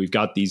brain, we've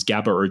got these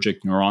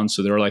GABAergic neurons.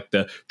 So they're like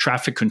the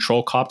traffic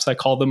control cops, I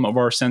call them, of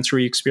our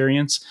sensory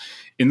experience.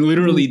 And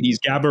literally these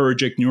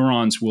GABAergic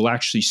neurons will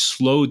actually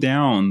slow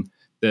down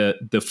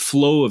the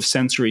flow of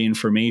sensory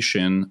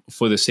information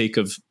for the sake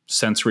of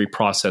sensory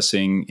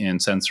processing and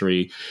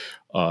sensory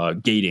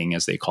gating,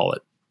 as they call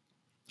it.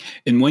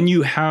 And when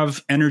you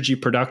have energy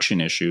production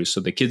issues,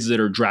 so the kids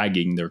that are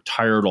dragging, they're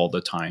tired all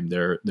the time.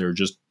 They're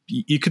just,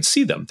 you could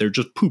see them. They're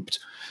just pooped.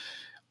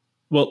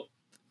 Well,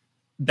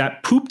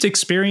 that pooped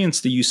experience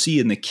that you see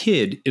in the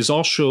kid is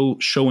also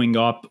showing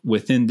up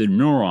within the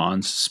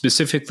neurons,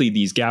 specifically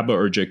these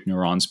GABAergic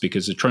neurons,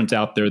 because it turns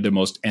out they're the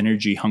most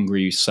energy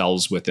hungry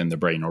cells within the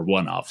brain, or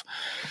one of.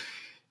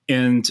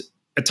 And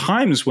at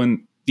times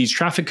when these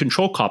traffic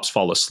control cops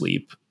fall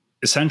asleep,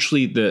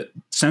 essentially the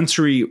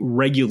sensory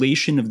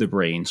regulation of the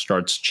brain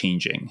starts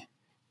changing.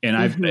 And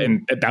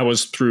and that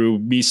was through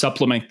me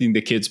supplementing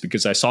the kids,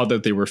 because I saw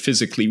that they were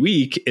physically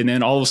weak. And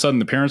then all of a sudden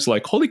the parents are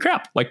like, holy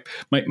crap, like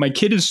my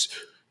kid is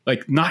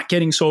like not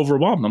getting so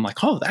overwhelmed. I'm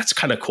like, oh, that's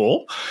kind of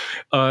cool.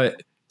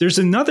 There's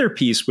another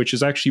piece which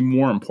is actually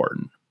more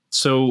important.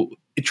 So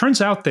it turns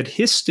out that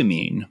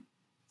histamine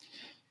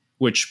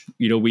which,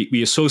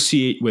 we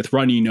associate with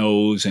runny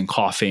nose and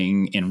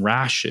coughing and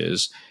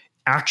rashes,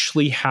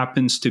 actually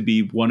happens to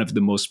be one of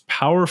the most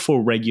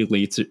powerful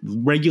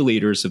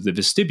regulators of the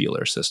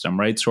vestibular system,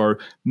 right? So our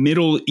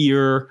middle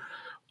ear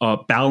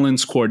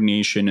balance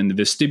coordination and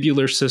the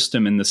vestibular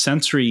system and the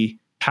sensory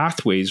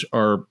pathways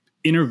are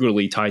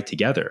integrally tied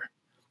together.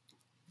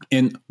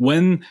 And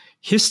when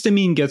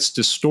histamine gets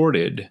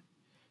distorted,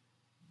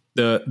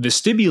 the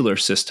vestibular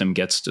system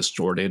gets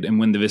distorted. And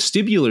when the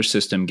vestibular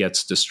system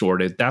gets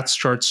distorted, that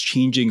starts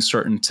changing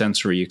certain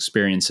sensory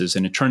experiences.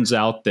 And it turns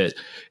out that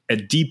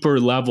at deeper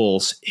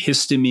levels,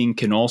 histamine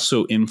can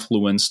also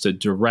influence the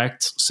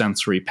direct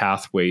sensory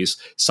pathways,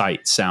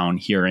 sight, sound,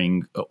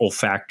 hearing,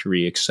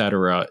 olfactory, et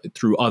cetera,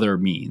 through other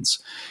means.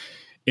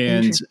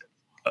 And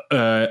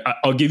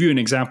I'll give you an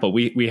example.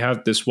 We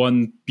have this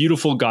one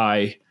beautiful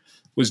guy,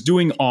 was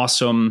doing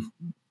awesome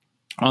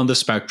on the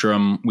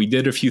spectrum. We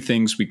did a few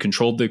things. We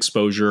controlled the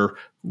exposure.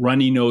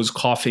 Runny nose,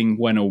 coughing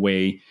went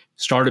away,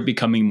 started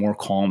becoming more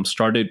calm,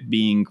 started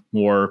being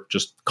more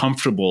just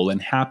comfortable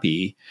and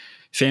happy.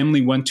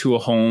 Family went to a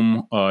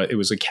home. It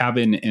was a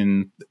cabin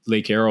in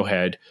Lake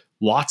Arrowhead.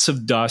 Lots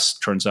of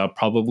dust, turns out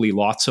probably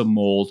lots of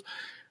mold.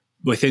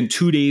 Within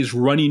 2 days,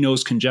 runny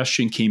nose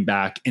congestion came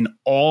back, and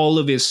all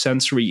of his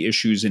sensory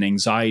issues and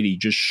anxiety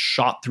just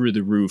shot through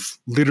the roof,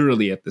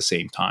 literally at the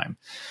same time.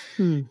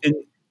 And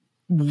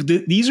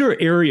these are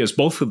areas,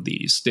 both of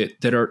these,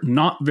 that are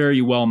not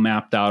very well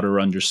mapped out or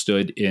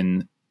understood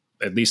in,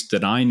 at least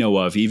that I know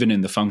of, even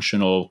in the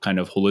functional kind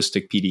of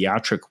holistic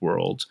pediatric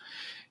world.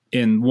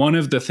 And one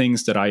of the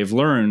things that I've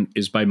learned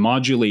is by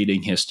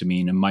modulating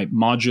histamine and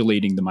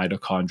modulating the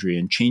mitochondria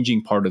and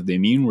changing part of the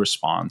immune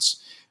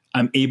response,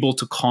 I'm able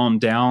to calm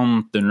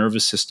down the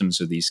nervous systems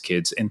of these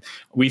kids. And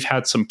we've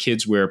had some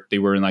kids where they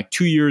were in like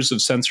 2 years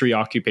of sensory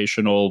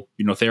occupational,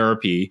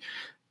 therapy.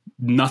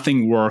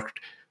 Nothing worked.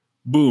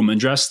 Boom,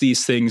 address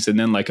these things. And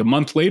then like a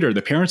month later,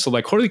 the parents are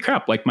like, holy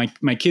crap, like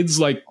my kids'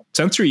 like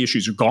sensory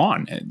issues are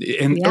gone.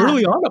 And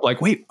early on, I'm like,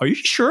 wait, are you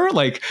sure?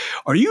 Like,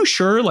 are you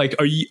sure? Like,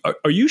 are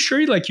you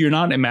sure like you're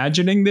not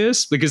imagining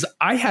this? Because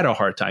I had a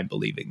hard time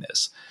believing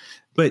this.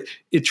 But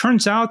it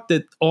turns out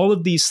that all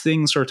of these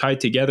things are tied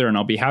together, and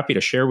I'll be happy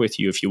to share with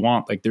you if you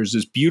want. Like, there's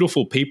this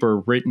beautiful paper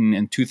written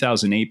in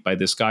 2008 by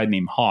this guy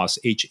named Haas,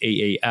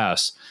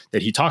 Haas,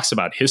 that he talks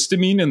about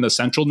histamine in the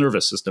central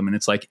nervous system, and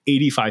it's like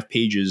 85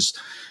 pages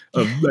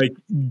of like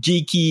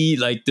geeky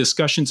like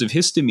discussions of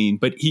histamine.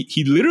 But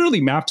he literally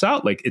maps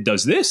out like it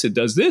does this, it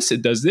does this,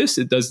 it does this,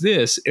 it does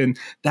this, and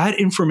that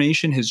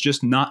information has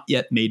just not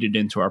yet made it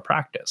into our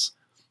practice.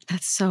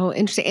 That's so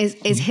interesting.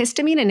 Is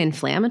histamine an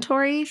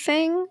inflammatory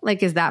thing?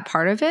 Like, is that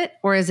part of it,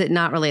 or is it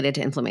not related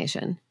to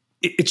inflammation?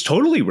 It's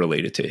totally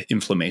related to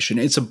inflammation.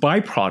 It's a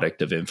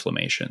byproduct of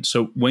inflammation.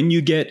 So when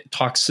you get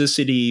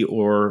toxicity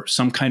or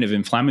some kind of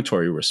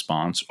inflammatory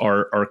response,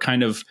 our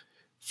kind of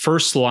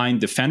first line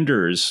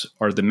defenders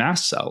are the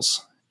mast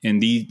cells.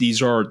 And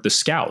these are the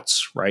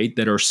scouts, right,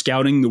 that are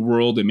scouting the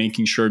world and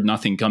making sure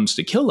nothing comes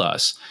to kill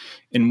us.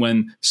 And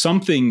when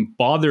something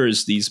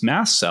bothers these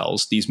mast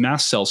cells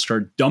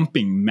start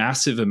dumping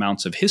massive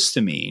amounts of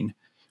histamine,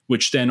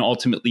 which then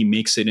ultimately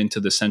makes it into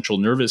the central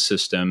nervous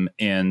system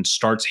and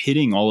starts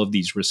hitting all of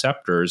these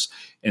receptors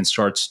and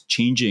starts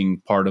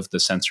changing part of the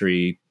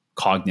sensory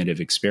cognitive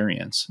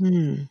experience.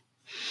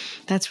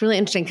 That's really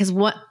interesting, because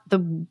what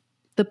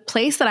the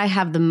place that I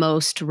have the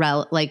most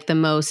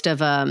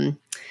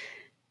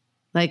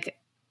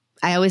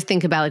I always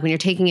think about like when you're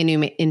taking a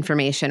new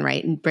information,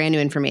 right? Brand new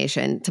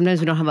information. Sometimes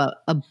we don't have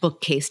a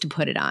bookcase to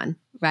put it on,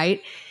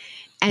 right?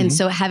 And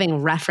so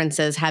having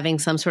references, having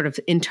some sort of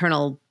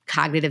internal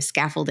cognitive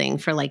scaffolding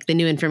for like the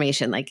new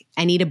information, like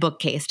I need a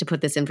bookcase to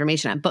put this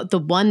information on. But the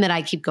one that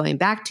I keep going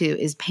back to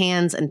is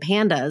PANS and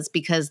PANDAS,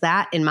 because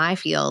that in my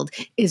field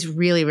is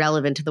really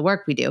relevant to the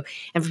work we do.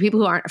 And for people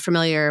who aren't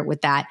familiar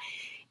with that,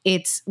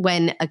 it's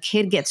when a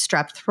kid gets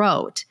strep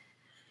throat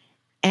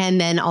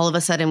and then all of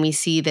a sudden we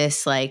see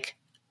this like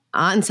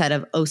onset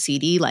of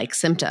OCD-like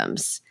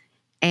symptoms.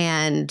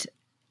 And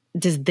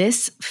does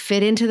this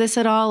fit into this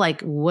at all?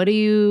 Like,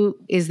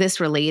 is this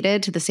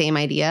related to the same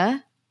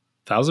idea?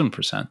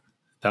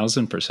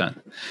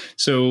 1,000%.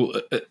 So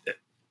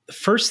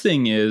first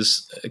thing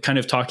is kind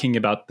of talking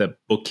about the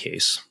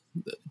bookcase.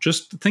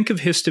 Just think of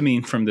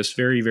histamine from this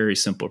very, very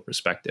simple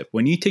perspective.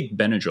 When you take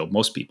Benadryl,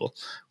 most people,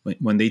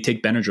 when they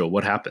take Benadryl,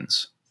 what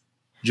happens?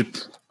 You're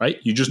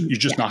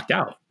just knocked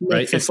out,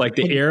 right? It's like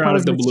the air out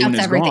of the balloon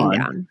is gone.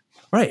 Down.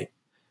 Right.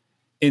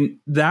 And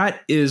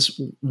that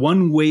is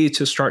one way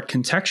to start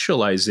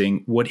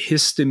contextualizing what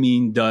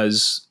histamine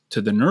does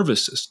to the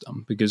nervous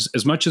system. Because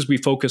as much as we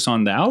focus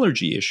on the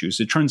allergy issues,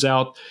 it turns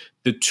out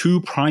the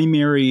two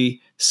primary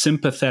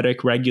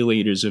sympathetic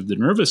regulators of the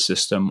nervous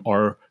system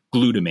are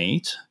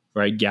glutamate,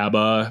 right?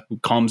 GABA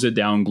calms it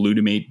down,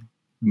 glutamate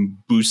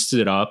boosts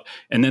it up.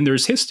 And then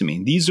there's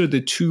histamine. These are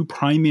the two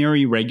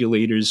primary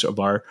regulators of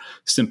our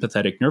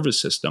sympathetic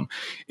nervous system.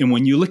 And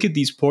when you look at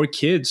these poor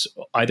kids,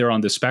 either on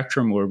the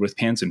spectrum or with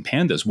PANS and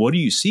PANDAS, what do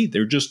you see?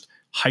 They're just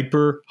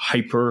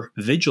hyper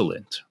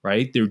vigilant,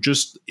 right?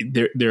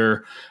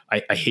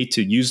 I hate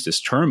to use this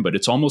term, but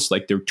it's almost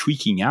like they're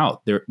tweaking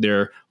out.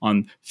 They're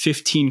on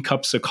 15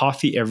 cups of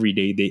coffee every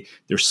day.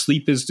 Their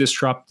sleep is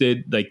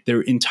disrupted. Like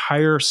their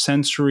entire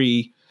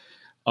sensory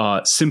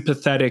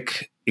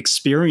sympathetic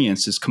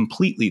experience is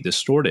completely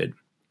distorted.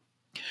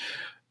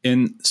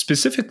 And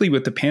specifically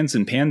with the PANS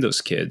and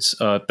PANDAS kids,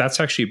 that's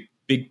actually a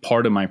big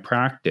part of my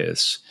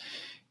practice.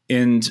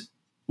 And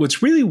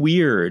what's really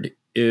weird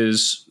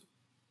is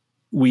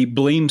we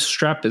blame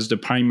strep as the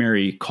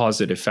primary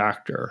causative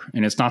factor.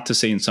 And it's not to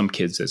say in some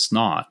kids it's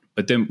not.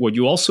 But then what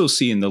you also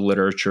see in the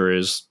literature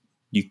is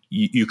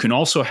you can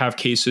also have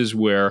cases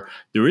where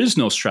there is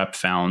no strep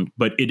found,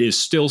 but it is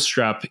still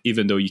strep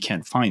even though you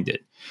can't find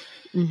it.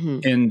 Mm-hmm.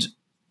 And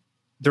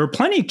there are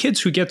plenty of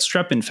kids who get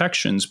strep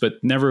infections but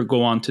never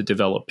go on to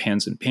develop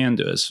PANS and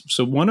PANDAS.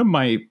 So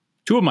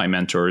two of my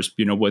mentors,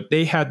 what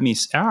they had me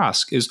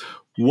ask is,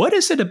 what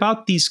is it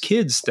about these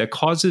kids that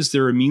causes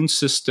their immune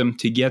system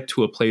to get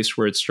to a place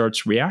where it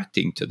starts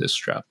reacting to this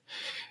strep?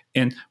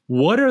 And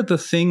what are the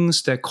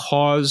things that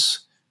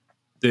cause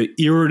the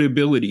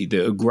irritability,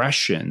 the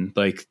aggression,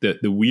 like the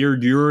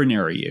weird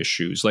urinary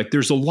issues? Like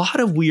there's a lot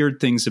of weird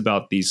things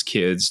about these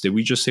kids that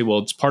we just say, well,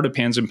 it's part of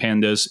PANS and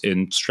PANDAS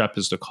and strep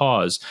is the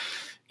cause.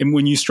 And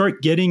when you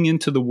start getting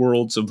into the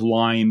worlds of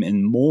Lyme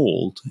and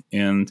mold,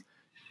 and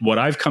what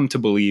I've come to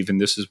believe, and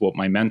this is what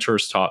my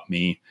mentors taught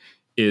me,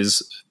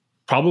 is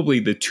probably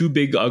the two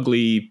big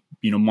ugly,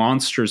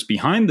 monsters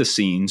behind the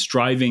scenes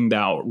driving the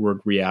outward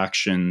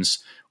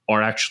reactions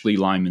are actually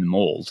Lyme and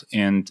mold.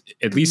 And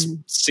at least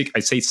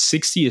I'd say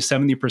 60 to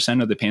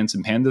 70% of the PANS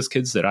and PANDAS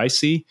kids that I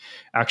see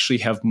actually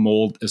have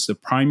mold as the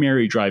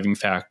primary driving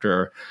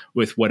factor,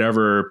 with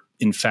whatever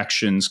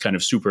infections kind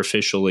of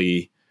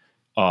superficially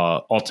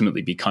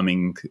ultimately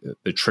becoming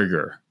the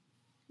trigger.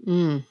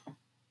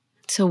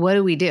 So what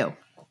do we do?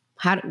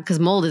 Because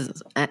mold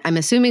is, I'm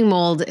assuming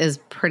mold is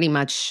pretty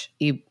much,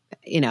 it's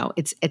in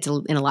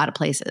a lot of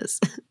places.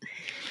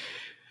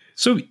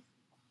 So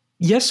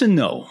yes and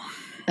no.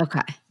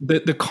 Okay.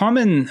 The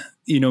common,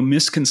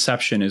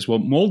 misconception is, well,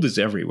 mold is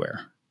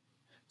everywhere.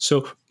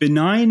 So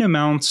benign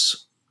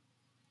amounts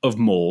of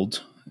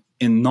mold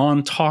and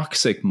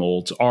non-toxic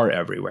molds are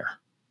everywhere.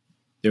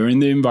 They're in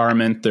the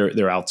environment,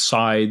 they're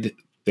outside,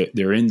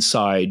 they're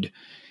inside.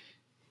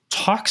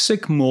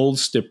 Toxic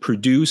molds that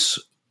produce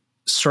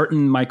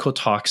certain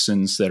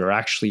mycotoxins that are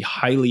actually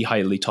highly,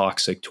 highly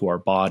toxic to our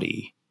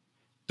body,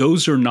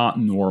 those are not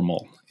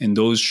normal, and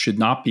those should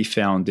not be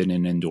found in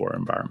an indoor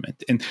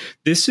environment. And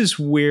this is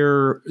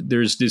where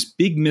there's this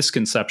big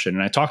misconception.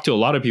 And I talk to a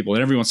lot of people,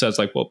 and everyone says,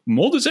 like, well,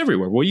 mold is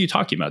everywhere. What are you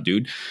talking about,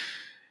 dude?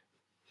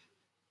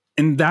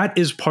 And that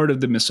is part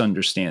of the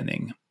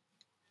misunderstanding.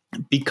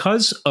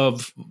 Because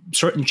of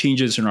certain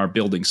changes in our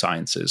building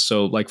sciences.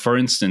 So, like, for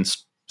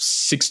instance,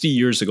 60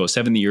 years ago,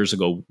 70 years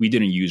ago, we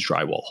didn't use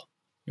drywall.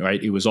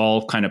 Right? It was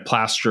all kind of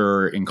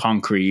plaster and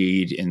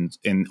concrete,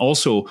 and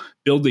also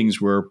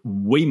buildings were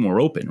way more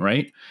open,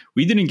 right?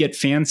 We didn't get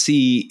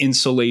fancy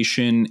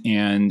insulation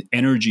and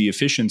energy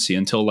efficiency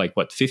until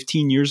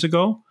 15 years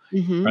ago,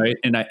 right?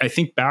 And I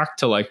think back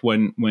to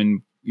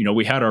when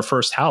we had our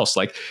first house,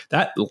 like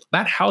that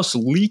house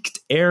leaked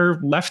air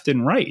left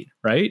and right?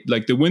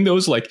 Like the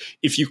windows,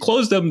 if you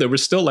closed them, there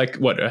was still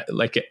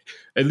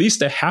at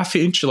least a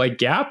half-inch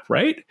gap,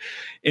 right?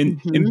 And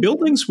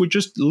buildings were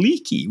just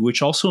leaky,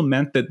 which also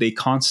meant that they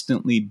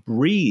constantly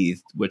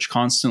breathed, which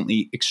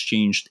constantly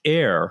exchanged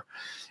air.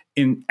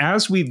 And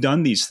as we've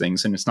done these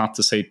things, and it's not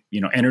to say,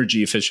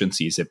 energy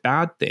efficiency is a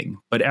bad thing,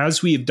 but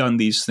as we've done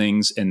these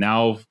things, and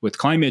now with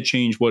climate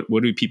change, what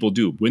do people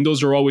do?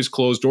 Windows are always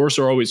closed, doors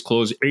are always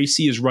closed,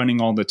 AC is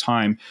running all the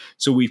time.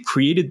 So we've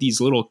created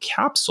these little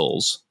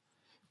capsules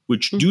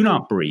which do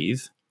not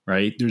breathe,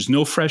 right? There's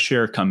no fresh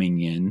air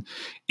coming in.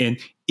 And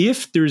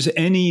if there's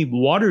any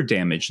water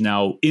damage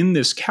now in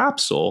this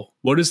capsule,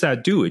 what does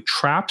that do? It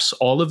traps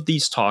all of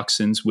these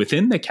toxins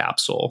within the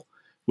capsule,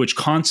 which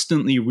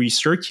constantly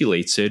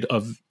recirculates it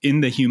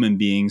in the human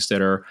beings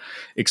that are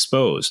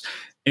exposed.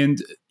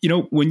 And,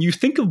 when you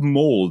think of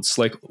molds,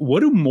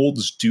 what do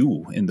molds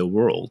do in the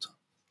world?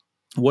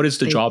 What is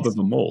the job of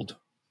a mold?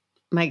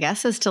 My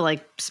guess is to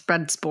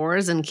spread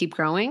spores and keep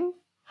growing.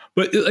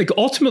 But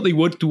ultimately,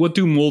 what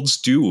do molds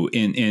do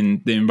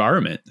in the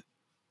environment?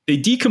 They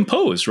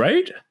decompose,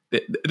 right?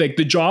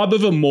 The job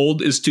of a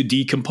mold is to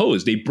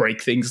decompose. They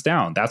break things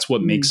down. That's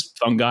what makes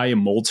fungi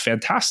and molds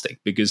fantastic,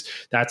 because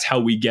that's how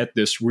we get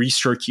this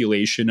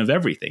recirculation of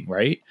everything,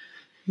 right?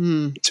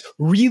 It's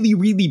really,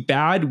 really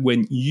bad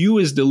when you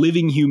as the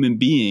living human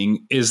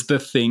being is the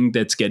thing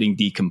that's getting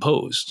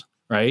decomposed,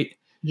 right?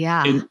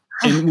 Yeah.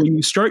 And when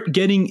you start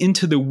getting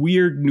into the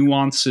weird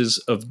nuances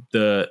of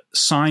the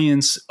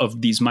science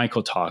of these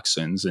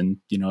mycotoxins, and,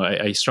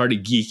 I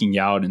started geeking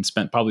out and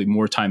spent probably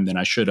more time than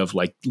I should have,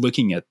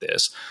 looking at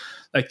this.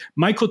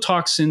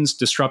 Mycotoxins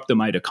disrupt the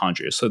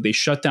mitochondria. So they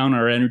shut down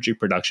our energy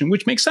production,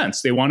 which makes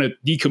sense. They want to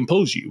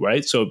decompose you,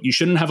 right? So you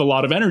shouldn't have a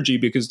lot of energy,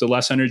 because the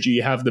less energy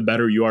you have, the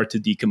better you are to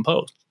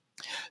decompose.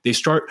 They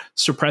start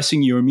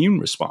suppressing your immune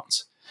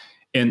response.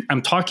 And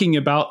I'm talking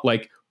about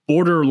like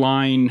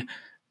borderline.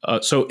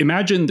 So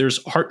imagine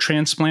there's heart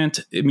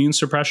transplant immune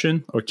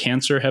suppression, or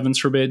cancer, heavens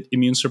forbid,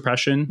 immune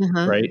suppression,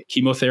 right?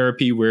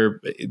 Chemotherapy,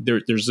 where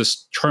there's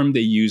this term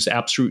they use,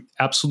 absolute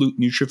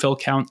neutrophil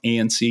count,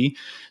 ANC.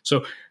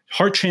 So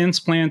heart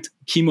transplant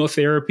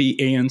chemotherapy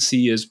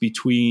ANC is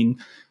between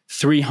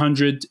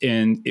 300,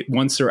 and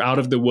once they're out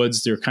of the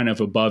woods, they're kind of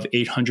above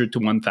 800 to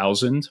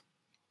 1,000.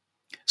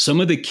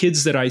 Some of the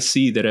kids that I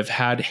see that have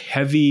had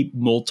heavy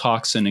mold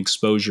toxin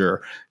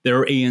exposure,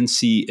 their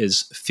ANC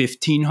is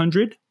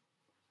 1,500.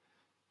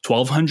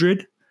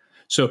 1,200.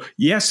 So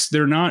yes,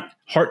 they're not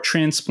heart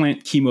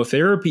transplant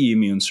chemotherapy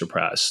immune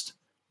suppressed,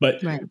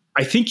 but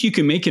I think you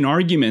can make an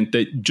argument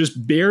that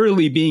just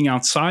barely being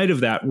outside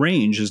of that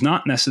range is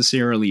not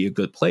necessarily a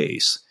good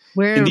place.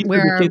 Where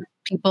are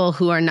people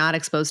who are not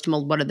exposed to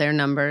mold? What are their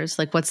numbers?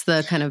 Like, what's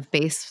the kind of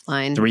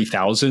baseline?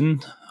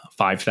 3,000,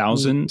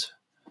 5,000.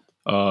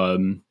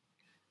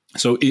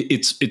 So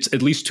it's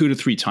at least 2 to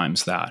 3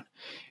 times that.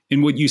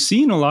 And what you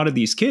see in a lot of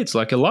these kids,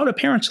 like a lot of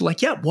parents are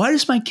like, yeah, why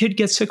does my kid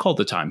get sick all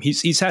the time?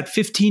 He's had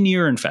 15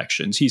 ear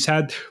infections. He's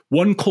had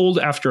one cold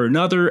after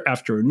another,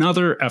 after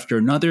another, after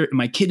another. And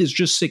my kid is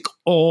just sick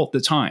all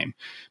the time.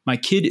 My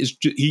kid is,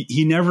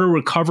 he never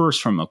recovers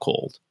from a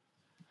cold.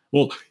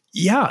 Well,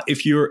 yeah,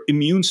 if you're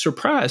immune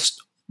suppressed,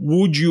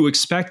 would you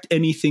expect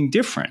anything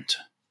different?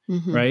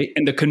 Right.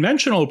 And the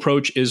conventional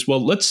approach is, well,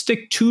 let's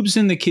stick tubes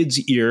in the kid's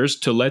ears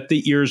to let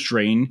the ears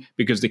drain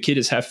because the kid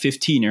has had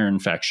 15 ear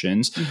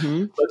infections.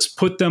 Let's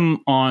put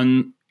them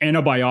on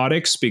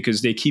antibiotics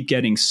because they keep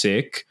getting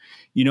sick,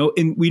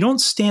 and we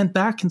don't stand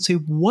back and say,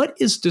 what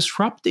is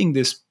disrupting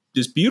this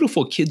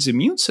beautiful kid's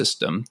immune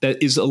system that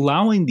is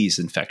allowing these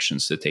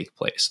infections to take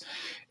place?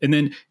 And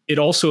then it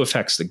also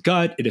affects the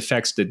gut. It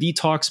affects the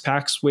detox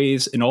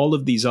pathways and all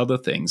of these other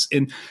things.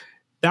 And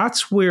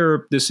that's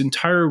where this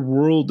entire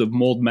world of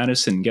mold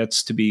medicine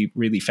gets to be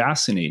really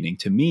fascinating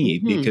to me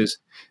because,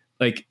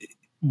 like,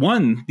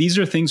 one, these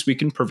are things we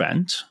can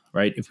prevent,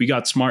 right? If we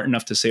got smart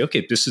enough to say,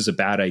 okay, this is a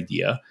bad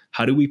idea,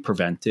 how do we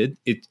prevent it?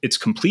 It's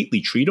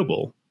completely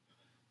treatable.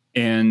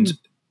 And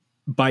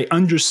by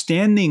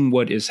understanding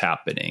what is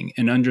happening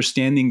and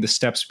understanding the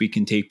steps we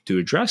can take to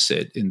address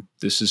it, and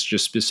this is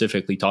just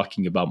specifically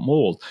talking about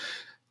mold,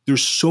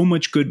 there's so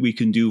much good we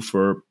can do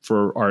for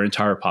our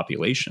entire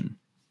population.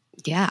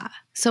 Yeah.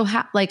 So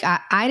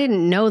I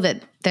didn't know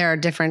that there are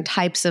different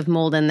types of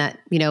mold and that,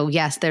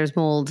 yes, there's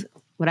mold,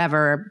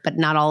 whatever, but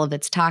not all of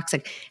it's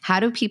toxic. How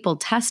do people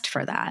test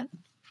for that?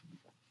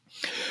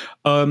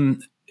 An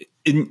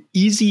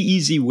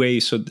easy way.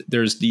 So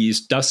there's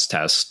these dust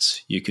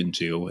tests you can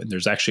do. And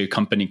there's actually a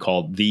company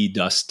called The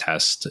Dust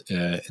Test.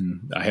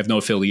 And I have no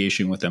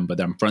affiliation with them,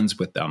 but I'm friends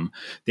with them.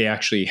 They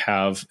actually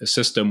have a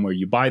system where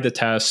you buy the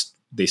test,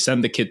 they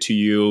send the kit to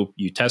you,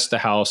 you test the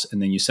house,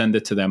 and then you send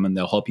it to them and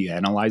they'll help you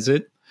analyze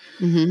it.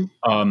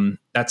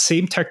 That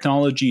same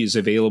technology is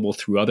available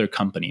through other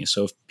companies.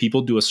 So if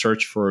people do a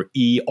search for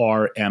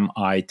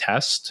ERMI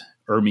test,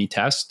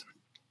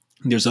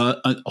 there's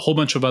a whole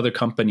bunch of other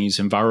companies,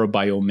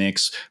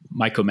 EnviroBiomics,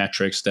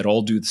 Mycometrics, that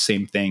all do the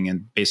same thing.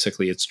 And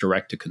basically it's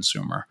direct to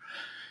consumer.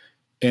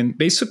 And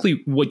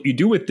basically what you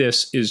do with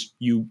this is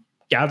you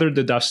gather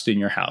the dust in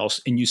your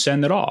house and you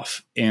send it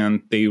off,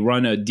 and they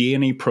run a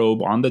DNA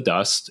probe on the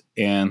dust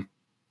and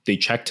they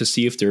check to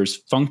see if there's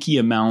funky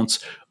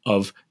amounts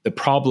of the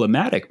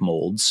problematic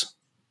molds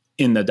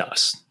in the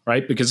dust,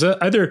 right? Because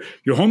either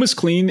your home is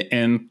clean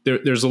and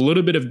there's a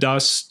little bit of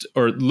dust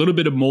or a little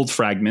bit of mold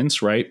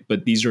fragments, right?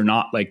 But these are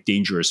not like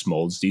dangerous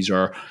molds. These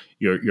are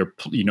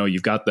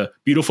you've got the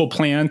beautiful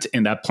plant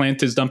and that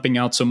plant is dumping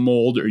out some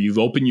mold, or you've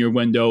opened your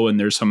window and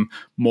there's some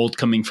mold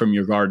coming from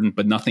your garden,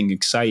 but nothing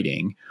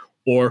exciting.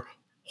 Or,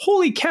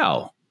 holy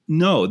cow,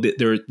 no,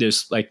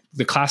 there's like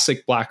the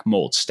classic black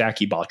mold,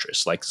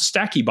 Stachybotrys. Like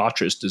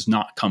Stachybotrys does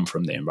not come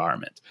from the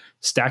environment.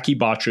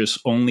 Stachybotrys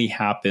only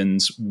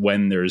happens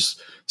when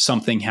there's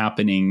something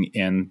happening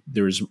and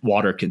there's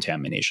water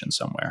contamination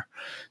somewhere.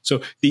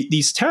 So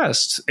these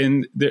tests,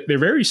 and they're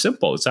very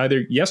simple. It's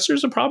either yes,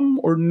 there's a problem,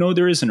 or no,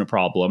 there isn't a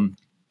problem.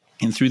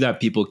 And through that,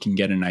 people can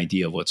get an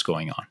idea of what's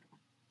going on.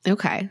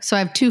 Okay. So I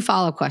have 2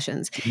 follow-up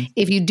questions.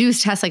 If you do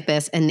tests like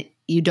this and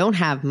you don't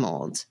have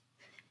mold,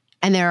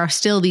 and there are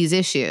still these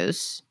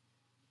issues,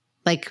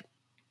 like,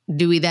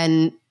 do we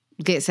then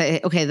say,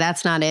 okay,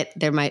 that's not it.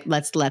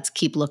 Let's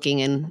keep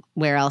looking, and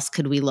where else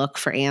could we look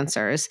for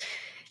answers?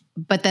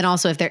 But then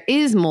also, if there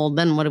is mold,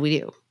 then what do we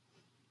do?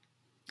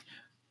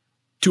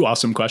 2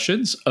 awesome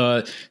questions.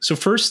 So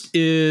first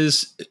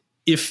is,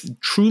 if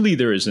truly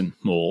there isn't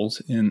mold,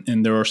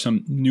 and there are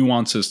some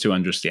nuances to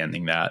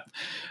understanding that,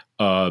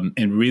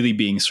 and really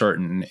being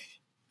certain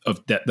of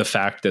that, the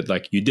fact that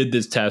like you did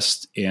this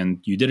test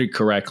and you did it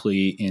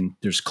correctly, and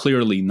there's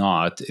clearly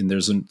not, and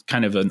there's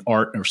kind of an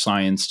art or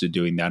science to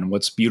doing that. And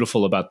what's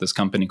beautiful about this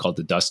company called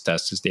The Dust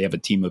Test is they have a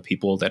team of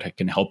people that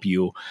can help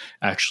you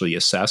actually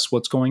assess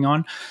what's going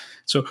on.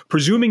 So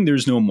presuming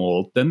there's no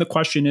mold, then the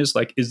question is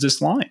like, is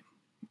this Lyme?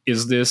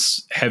 is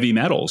this heavy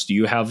metals? Do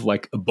you have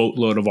like a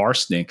boatload of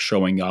arsenic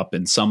showing up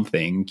in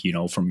something,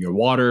 from your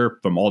water,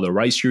 from all the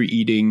rice you're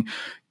eating?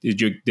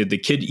 Did the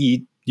kid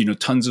eat,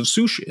 tons of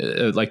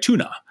sushi, like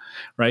tuna,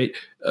 right?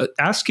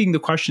 Asking the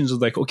questions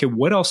of like, okay,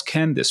 what else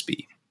can this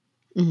be?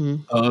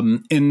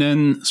 And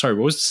then, sorry,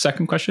 what was the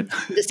second question?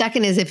 The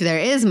second is if there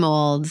is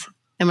mold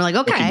and we're like,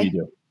 What can okay, you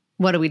do?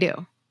 what do we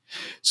do?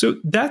 So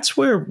that's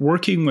where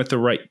working with the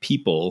right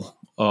people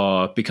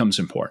becomes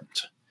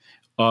important.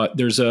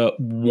 There's a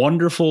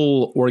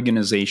wonderful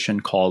organization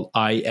called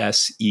ISEAI.org,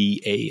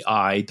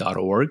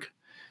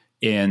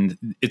 and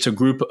it's a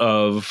group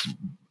of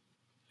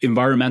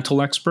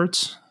environmental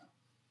experts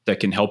that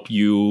can help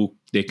you.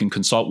 They can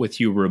consult with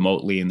you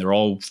remotely, and they're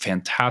all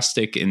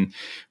fantastic. And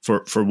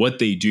for what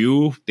they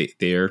do,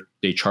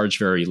 they charge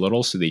very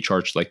little, so they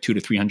charge like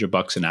 $200 to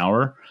 $300 an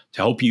hour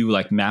to help you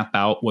like map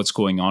out what's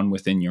going on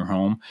within your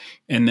home.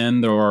 And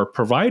then there are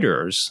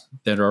providers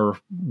that are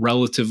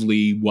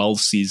relatively well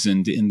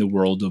seasoned in the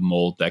world of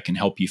mold that can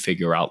help you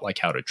figure out like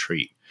how to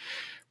treat.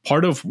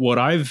 Part of what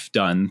I've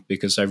done,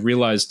 because I've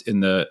realized in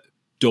the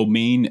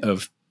domain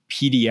of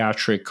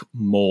pediatric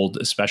mold,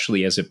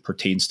 especially as it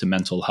pertains to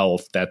mental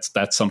health, that's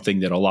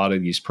something that a lot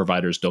of these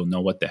providers don't know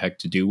what the heck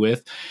to do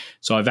with.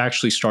 So I've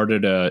actually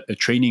started a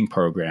training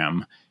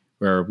program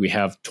where we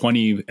have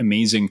 20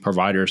 amazing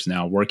providers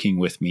now working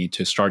with me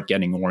to start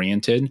getting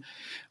oriented,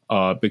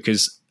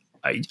 because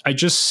I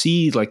just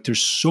see like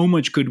there's so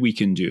much good we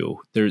can do.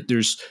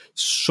 There's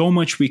so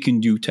much we can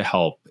do to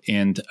help.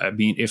 And I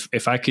mean,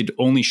 if I could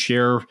only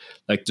share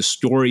like the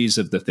stories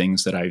of the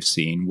things that I've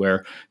seen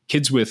where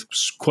kids with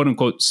quote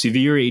unquote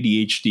severe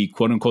ADHD,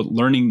 quote unquote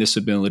learning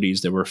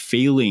disabilities that were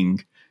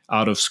failing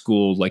out of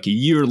school, like a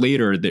year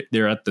later,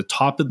 they're at the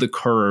top of the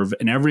curve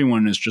and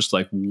everyone is just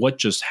like, what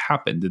just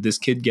happened? Did this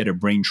kid get a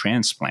brain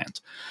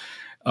transplant?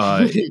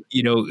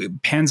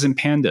 Pans and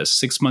pandas,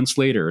 6 months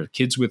later,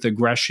 kids with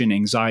aggression,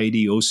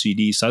 anxiety,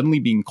 OCD, suddenly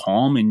being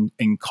calm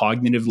and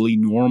cognitively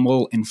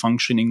normal and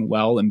functioning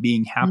well and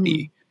being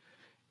happy.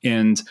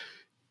 And,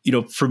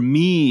 for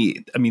me,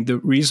 I mean, the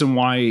reason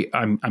why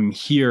I'm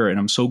here and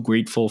I'm so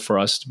grateful for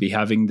us to be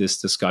having this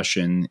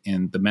discussion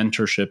and the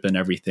mentorship and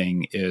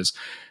everything is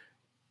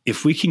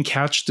if we can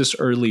catch this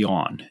early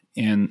on,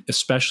 and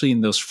especially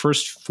in those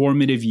first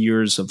formative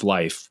years of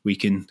life, we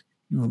can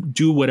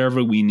do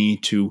whatever we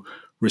need to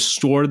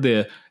restore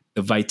the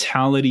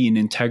vitality and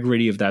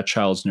integrity of that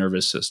child's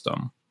nervous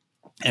system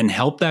and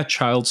help that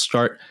child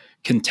start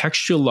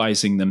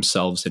contextualizing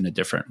themselves in a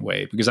different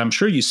way. Because I'm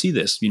sure you see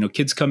this,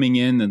 kids coming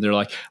in and they're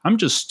like, I'm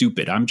just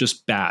stupid. I'm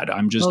just bad.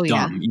 I'm just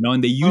dumb,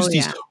 and they use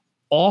these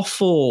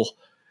awful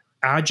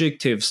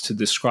adjectives to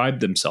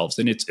describe themselves.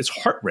 And it's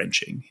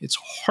heart-wrenching. It's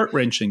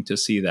heart-wrenching to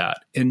see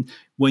that. And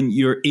when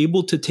you're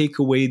able to take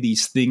away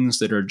these things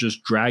that are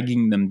just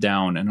dragging them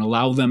down and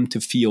allow them to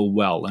feel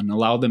well and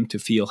allow them to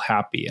feel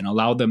happy and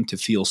allow them to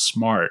feel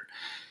smart,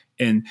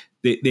 and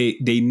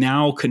they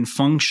now can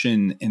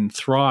function and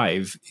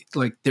thrive,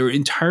 like their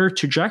entire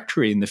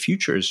trajectory in the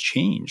future has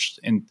changed.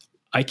 And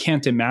I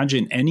can't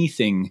imagine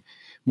anything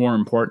more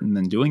important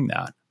than doing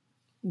that.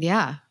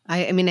 Yeah.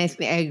 I mean, I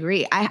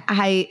agree.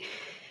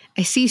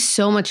 I see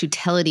so much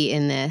utility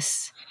in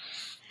this.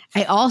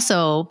 I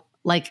also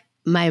like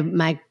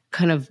my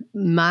kind of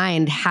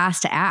mind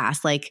has to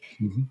ask, like,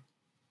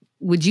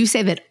 would you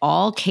say that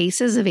all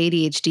cases of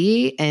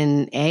ADHD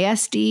and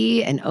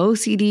ASD and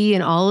OCD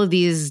and all of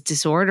these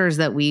disorders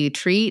that we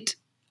treat,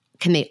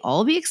 can they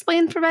all be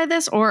explained by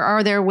this? Or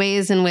are there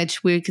ways in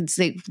which we could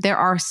say there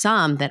are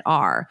some that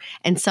are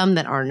and some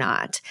that are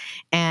not?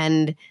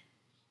 And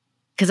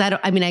because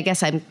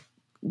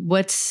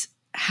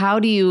how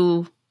do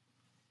you,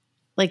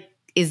 like,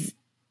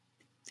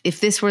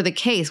 if this were the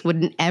case,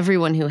 wouldn't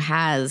everyone who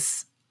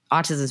has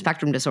autism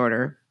spectrum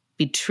disorder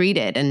be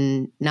treated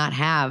and not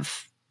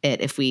have it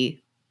if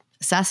we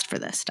assessed for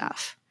this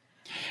stuff?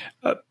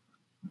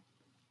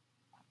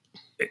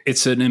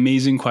 It's an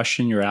amazing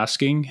question you're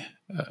asking.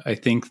 I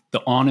think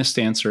the honest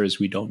answer is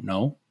we don't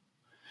know.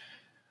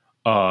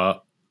 I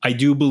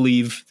do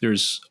believe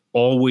there's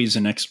always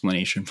an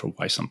explanation for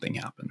why something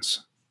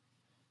happens.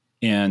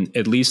 And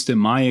at least in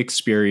my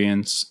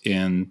experience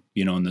in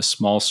the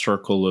small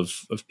circle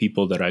of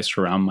people that I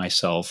surround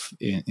myself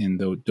in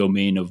the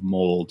domain of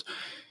mold,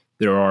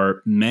 there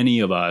are many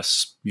of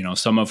us,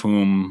 some of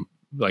whom,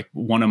 like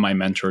one of my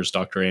mentors,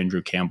 Dr.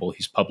 Andrew Campbell,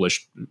 he's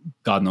published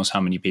God knows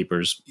how many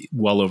papers,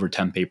 well over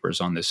 10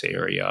 papers on this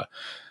area.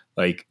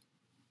 Like,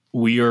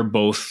 we are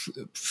both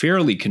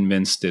fairly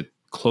convinced that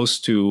close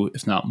to,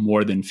 if not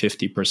more than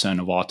 50%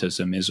 of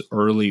autism is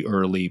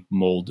early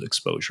mold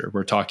exposure.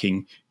 We're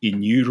talking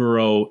in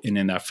utero and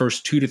in that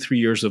first 2 to 3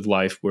 years of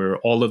life where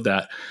all of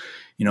that,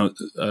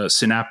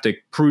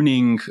 synaptic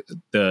pruning,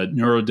 the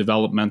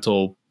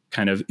neurodevelopmental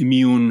kind of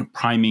immune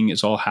priming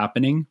is all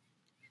happening.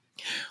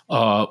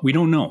 We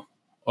don't know.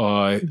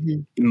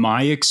 In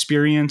my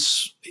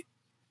experience,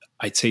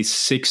 I'd say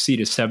 60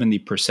 to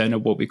 70%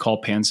 of what we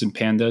call pans and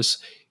pandas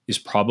is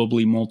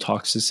probably mold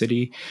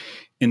toxicity.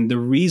 And the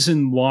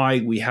reason why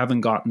we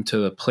haven't gotten to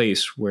the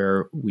place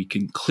where we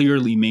can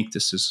clearly make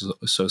this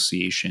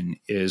association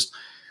is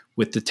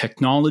with the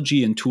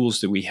technology and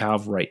tools that we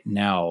have right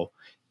now,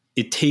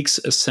 it takes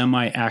a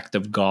semi-act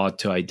of God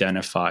to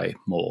identify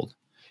mold.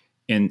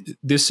 And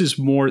this is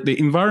more, the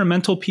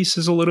environmental piece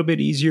is a little bit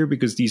easier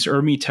because these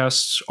ERMI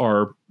tests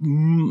are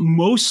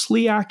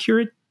mostly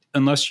accurate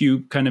unless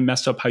you kind of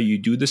mess up how you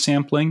do the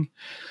sampling.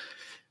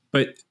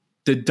 But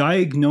the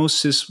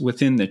diagnosis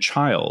within the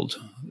child,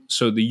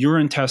 so the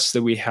urine tests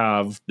that we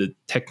have, the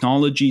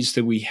technologies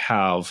that we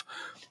have,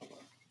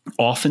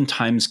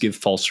 oftentimes give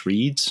false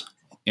reads.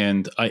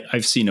 And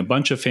I've seen a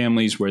bunch of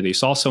families where they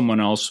saw someone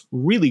else,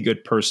 really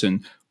good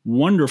person,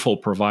 wonderful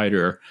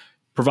provider.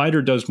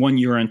 Provider does one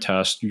urine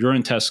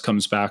test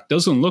comes back,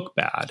 doesn't look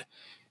bad.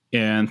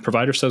 And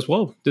provider says,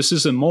 well, this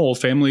isn't mold.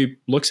 Family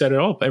looks at it,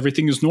 oh,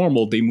 everything is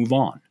normal. They move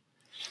on.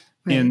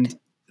 Right. And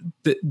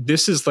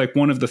this is like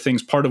one of the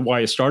things, part of why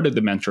I started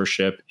the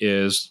mentorship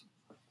is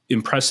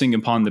impressing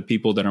upon the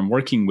people that I'm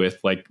working with,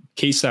 like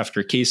case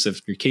after case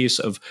after case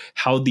of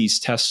how these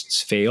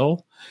tests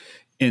fail.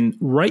 And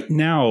right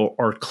now,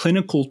 our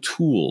clinical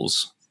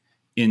tools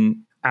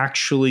in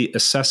actually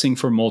assessing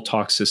for mold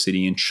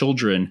toxicity in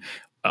children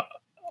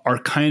are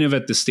kind of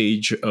at the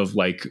stage of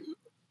like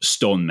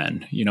stone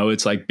men. You know,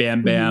 it's like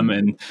bam, bam,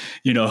 and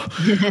you know,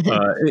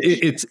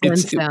 it's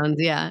sounds,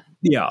 yeah.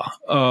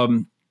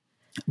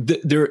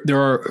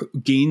 There are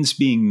gains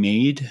being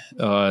made.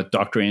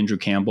 Dr. Andrew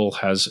Campbell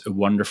has a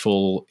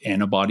wonderful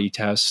antibody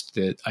test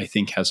that I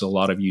think has a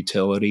lot of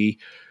utility,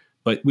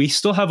 but we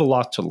still have a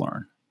lot to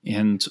learn.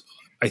 And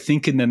I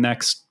think in the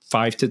next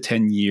 5 to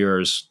 10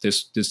 years,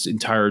 this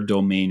entire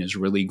domain is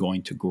really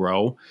going to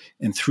grow.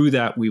 And through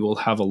that, we will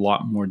have a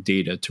lot more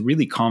data to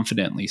really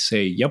confidently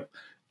say, yep,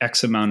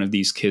 X amount of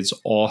these kids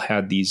all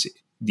had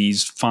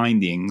these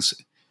findings,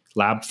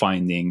 lab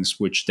findings,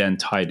 which then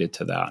tied it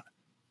to that.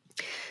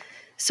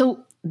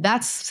 So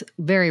that's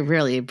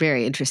really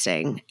very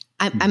interesting.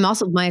 I'm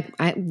also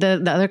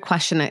the other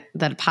question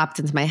that popped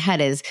into my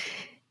head is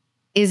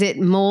it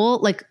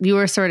mold? Like you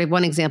were sort of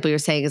one example you're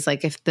saying is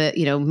like if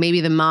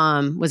maybe the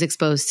mom was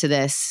exposed to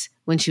this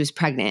when she was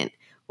pregnant,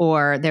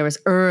 or there was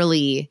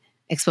early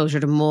exposure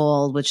to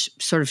mold, which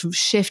sort of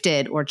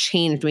shifted or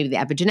changed maybe the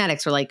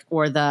epigenetics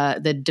or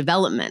the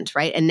development,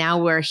 right? And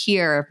now we're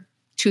here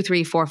 2,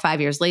 3, 4, 5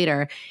 years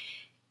later,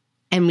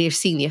 and we're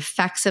seeing the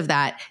effects of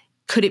that.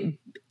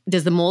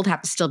 Does the mold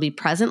have to still be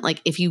present?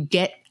 Like if you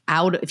get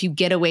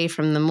away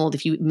from the mold,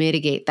 if you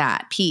mitigate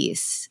that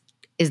piece,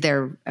 is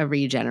there a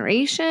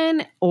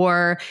regeneration?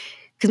 Or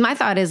because my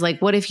thought is like,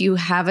 what if you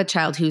have a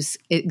child who's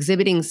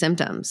exhibiting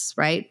symptoms,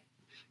 right?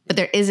 But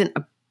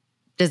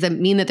does that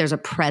mean that there's a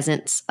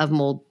presence of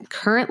mold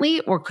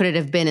currently, or could it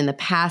have been in the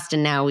past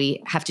and now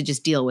we have to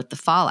just deal with the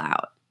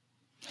fallout?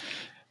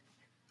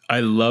 I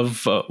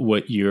love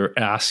what you're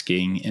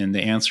asking. And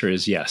the answer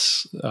is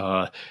yes.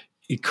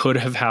 It could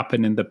have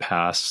happened in the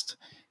past,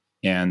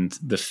 and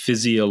the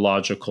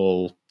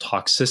physiological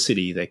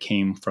toxicity that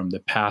came from the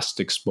past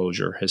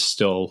exposure has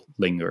still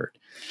lingered.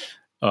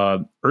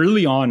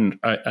 Early on,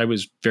 I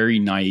was very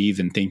naive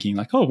in thinking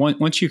like, oh,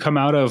 once you come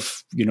out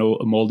of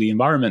a moldy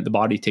environment, the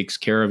body takes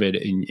care of it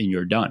and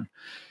you're done.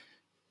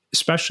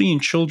 Especially in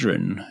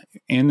children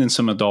and in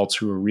some adults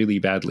who are really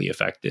badly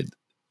affected,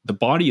 the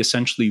body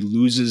essentially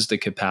loses the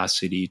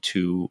capacity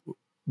to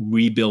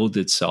rebuild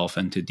itself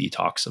and to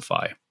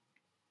detoxify.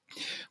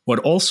 What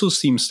also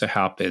seems to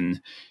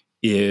happen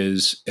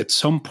is at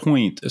some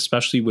point,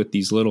 especially with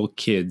these little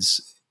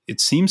kids, it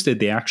seems that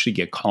they actually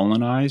get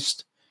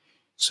colonized.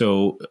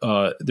 So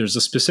there's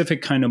a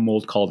specific kind of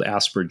mold called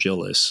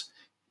Aspergillus,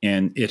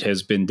 and it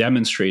has been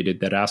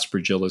demonstrated that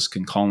Aspergillus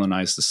can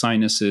colonize the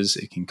sinuses,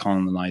 it can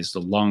colonize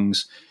the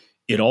lungs,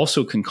 it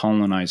also can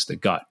colonize the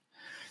gut.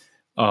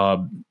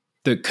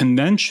 The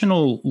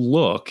conventional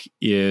look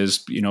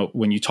is,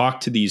 when you talk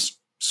to these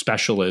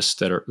specialists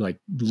that are like,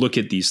 look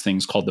at these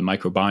things called the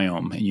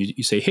microbiome, and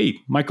you say, hey,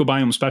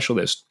 microbiome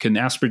specialist, can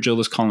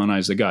Aspergillus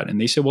colonize the gut? And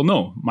they say, well,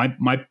 no,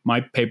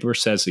 my paper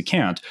says it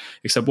can't.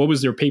 Except what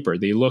was their paper?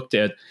 They looked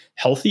at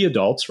healthy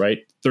adults, right?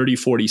 30,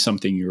 40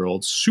 something year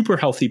olds, super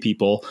healthy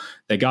people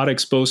that got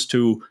exposed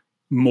to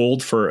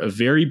mold for a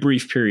very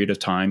brief period of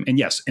time. And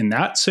yes, in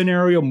that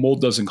scenario, mold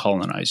doesn't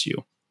colonize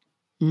you.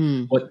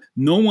 What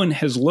no one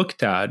has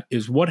looked at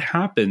is what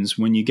happens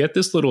when you get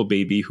this little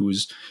baby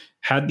who's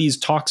had these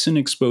toxin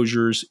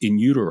exposures in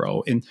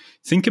utero. And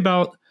think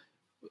about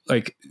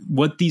like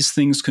what these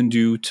things can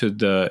do to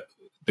the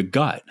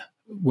gut.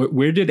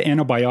 Where did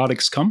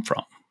antibiotics come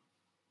from?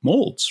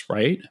 Molds,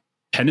 right?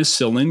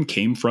 Penicillin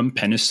came from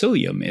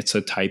Penicillium. It's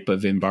a type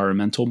of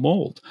environmental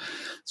mold.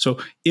 So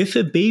if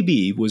a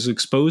baby was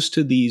exposed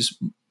to these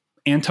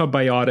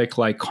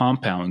antibiotic-like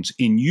compounds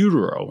in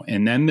utero,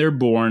 and then they're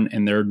born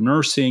and they're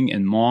nursing,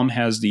 and mom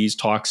has these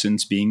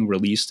toxins being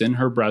released in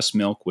her breast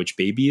milk, which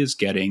baby is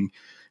getting,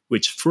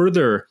 which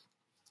further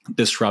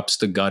disrupts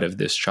the gut of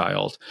this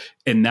child.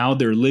 And now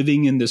they're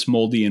living in this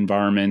moldy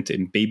environment.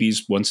 And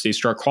babies, once they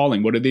start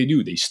crawling, what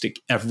do? They stick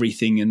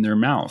everything in their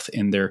mouth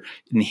and they're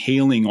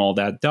inhaling all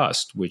that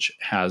dust, which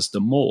has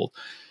the mold.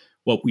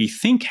 What we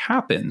think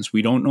happens,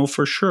 we don't know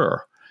for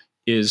sure,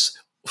 is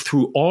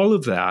through all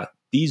of that,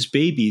 these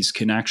babies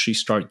can actually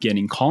start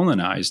getting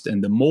colonized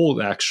and the mold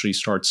actually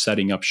starts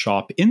setting up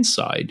shop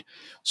inside.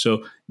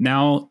 So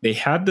now they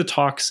had the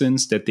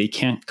toxins that they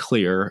can't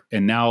clear,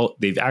 and now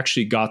they've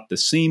actually got the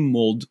same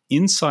mold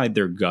inside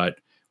their gut,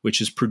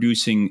 which is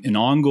producing an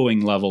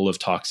ongoing level of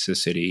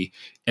toxicity,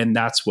 and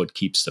that's what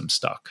keeps them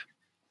stuck.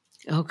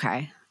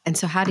 Okay. And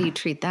so how do you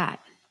treat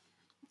that?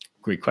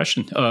 Great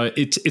question.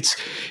 It's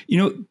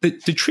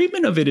the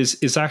treatment of it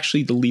is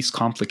actually the least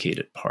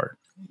complicated part.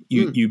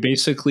 You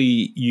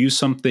basically use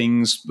some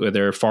things,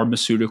 whether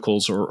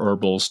pharmaceuticals or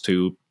herbals,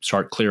 to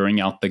start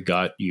clearing out the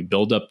gut. You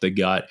build up the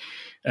gut,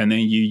 and then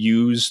you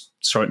use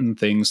certain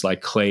things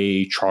like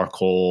clay,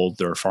 charcoal,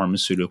 or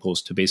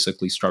pharmaceuticals to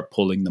basically start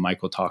pulling the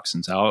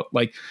mycotoxins out.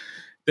 Like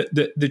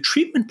the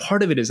treatment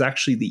part of it is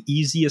actually the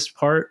easiest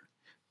part.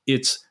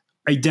 It's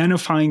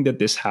identifying that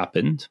this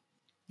happened.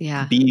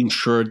 Yeah. Being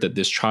sure that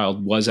this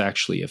child was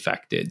actually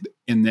affected.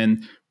 And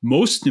then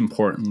most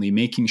importantly,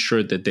 making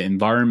sure that the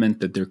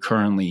environment that they're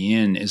currently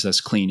in is as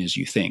clean as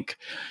you think.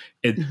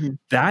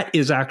 That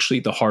is actually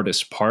the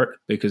hardest part,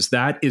 because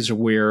that is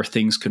where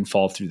things can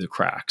fall through the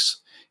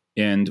cracks.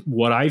 And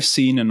what I've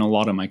seen in a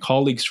lot of my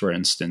colleagues, for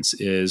instance,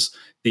 is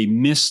they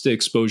miss the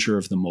exposure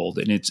of the mold.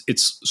 And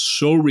it's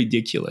so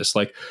ridiculous.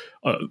 Like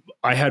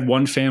I had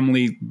one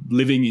family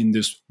living in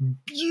this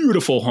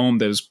beautiful home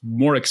that was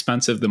more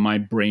expensive than my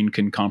brain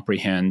can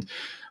comprehend.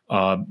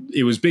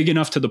 It was big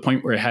enough to the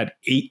point where it had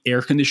 8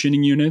 air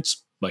conditioning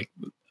units. Like,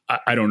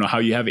 I don't know how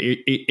you have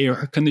eight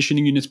air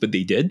conditioning units, but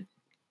they did.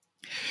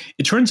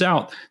 It turns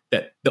out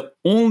that the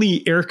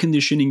only air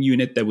conditioning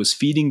unit that was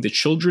feeding the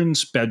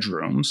children's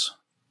bedrooms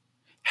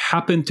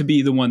happened to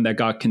be the one that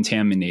got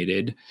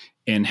contaminated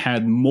and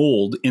had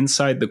mold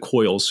inside the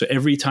coils. So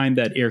every time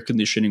that air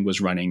conditioning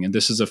was running, and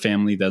this is a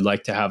family that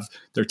liked to have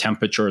their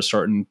temperature a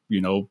certain,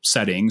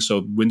 setting,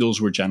 so windows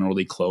were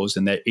generally closed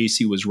and that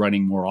AC was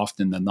running more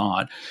often than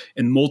not.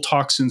 And mold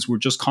toxins were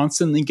just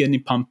constantly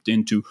getting pumped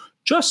into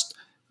just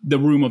the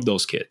room of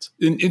those kids.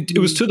 And it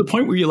was to the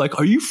point where you're like,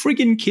 are you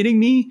friggin' kidding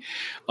me?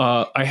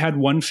 I had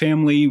one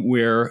family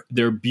where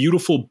their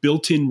beautiful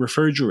built-in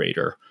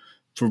refrigerator,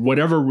 for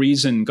whatever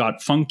reason,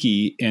 got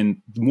funky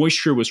and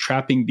moisture was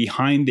trapping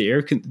behind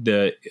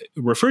the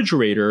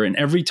refrigerator. And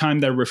every time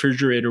that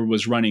refrigerator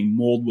was running,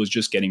 mold was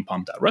just getting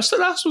pumped out. Rest of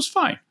the house was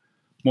fine,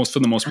 for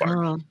the most part.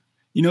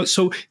 Oh.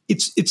 So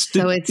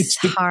it's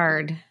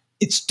hard.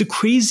 It's the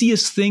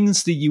craziest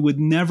things that you would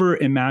never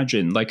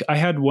imagine. Like I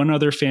had one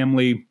other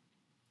family.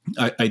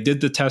 I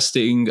did the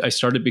testing. I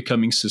started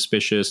becoming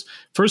suspicious.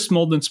 First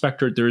mold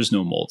inspector, there is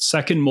no mold.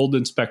 Second mold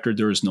inspector,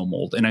 there is no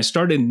mold. And I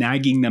started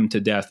nagging them to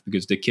death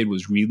because the kid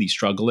was really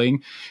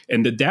struggling.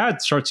 And the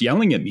dad starts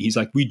yelling at me. He's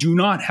like, we do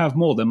not have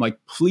mold. I'm like,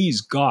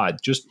 please, God,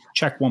 just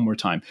check one more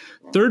time.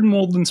 Third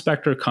mold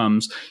inspector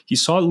comes. He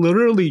saw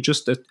literally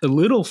just a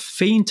little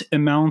faint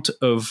amount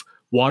of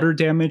water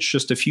damage,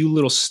 just a few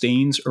little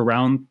stains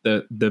around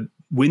the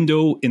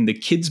window in the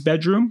kid's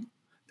bedroom.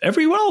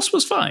 Everywhere else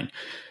was fine.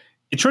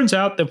 It turns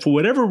out that for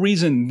whatever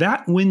reason,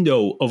 that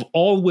window of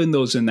all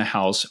windows in the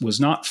house was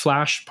not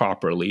flashed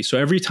properly. So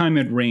every time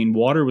it rained,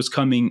 water was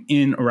coming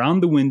in around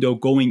the window,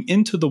 going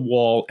into the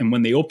wall. And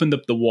when they opened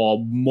up the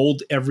wall,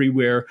 mold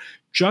everywhere,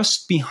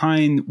 just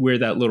behind where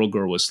that little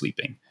girl was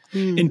sleeping.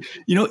 And,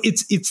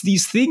 it's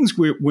these things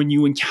where when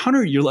you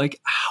encounter, you're like,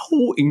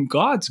 how in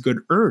God's good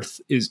earth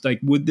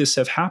would this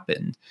have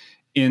happened?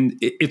 And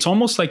it's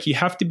almost like you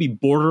have to be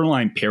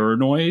borderline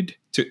paranoid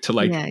to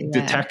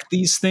detect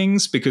these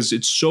things, because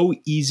it's so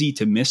easy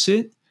to miss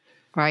it.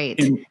 Right.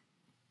 And,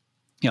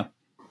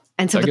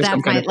 and so, but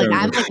that's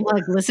I'm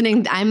like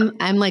listening.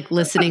 I'm like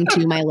listening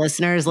to my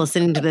listeners,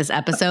 listening to this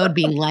episode,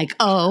 being like,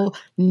 oh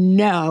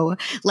no,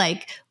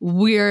 like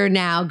we're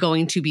now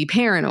going to be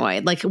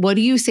paranoid. Like, what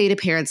do you say to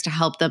parents to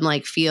help them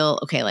feel,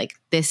 okay, like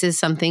this is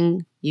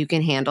something you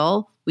can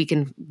handle. We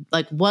can,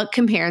 what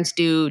can parents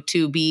do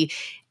to be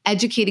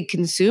educated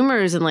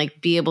consumers and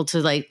be able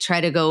to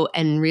try to go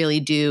and really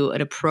do an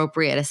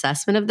appropriate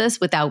assessment of this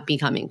without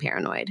becoming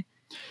paranoid?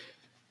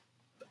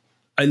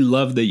 I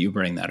love that you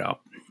bring that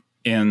up.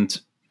 And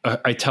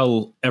I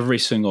tell every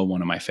single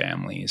one of my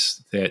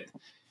families that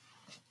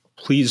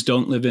please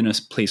don't live in a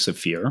place of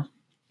fear.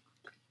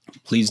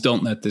 Please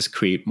don't let this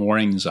create more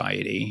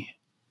anxiety,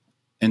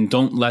 and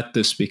don't let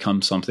this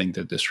become something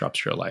that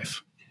disrupts your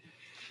life.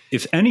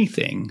 If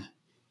anything,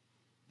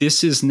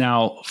 this is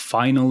now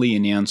finally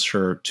an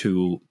answer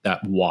to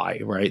that why,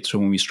 right? So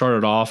when we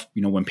started off,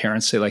 when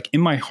parents say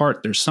in my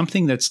heart, there's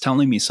something that's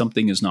telling me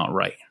something is not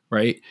right,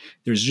 right?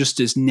 There's just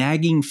this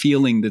nagging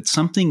feeling that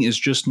something is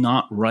just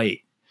not right,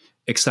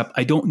 except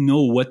I don't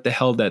know what the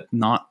hell that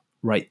not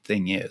right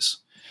thing is.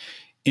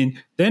 And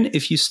then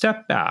if you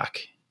step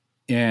back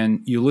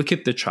and you look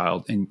at the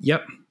child and,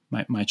 yep,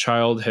 my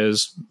child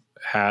has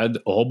had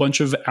a whole bunch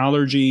of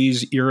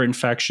allergies, ear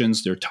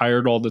infections. They're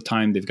tired all the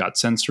time. They've got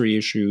sensory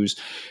issues.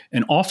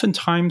 And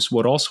oftentimes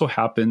what also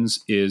happens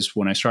is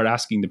when I start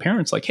asking the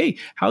parents, like, hey,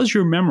 how's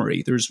your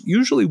memory? There's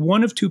usually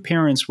one of two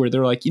parents where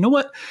they're like, you know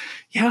what?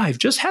 Yeah, I've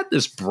just had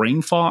this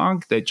brain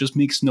fog that just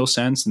makes no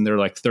sense. And they're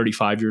like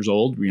 35 years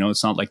old.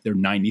 It's not like they're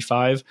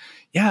 95.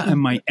 Yeah, and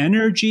my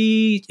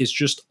energy is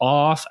just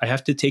off. I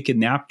have to take a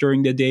nap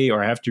during the day,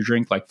 or I have to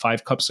drink like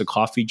 5 cups of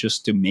coffee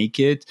just to make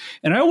it.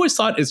 And I always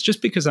thought it's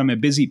just because I'm a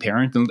busy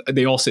parent. And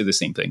they all say the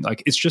same thing.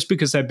 Like, it's just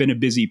because I've been a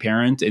busy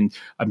parent and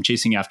I'm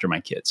chasing after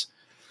my kids.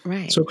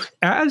 Right. So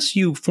as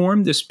you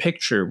form this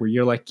picture where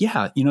you're like,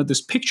 yeah,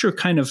 this picture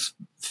kind of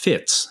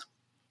fits,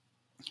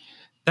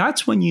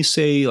 that's when you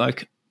say,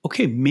 like,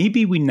 okay,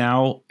 maybe we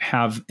now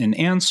have an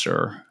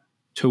answer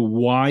to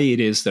why it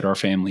is that our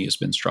family has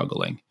been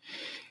struggling.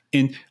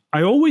 And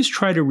I always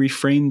try to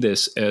reframe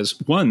this as,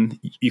 one,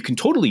 you can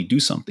totally do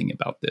something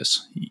about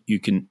this.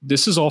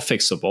 This is all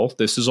fixable.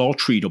 This is all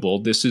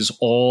treatable. This is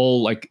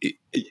all like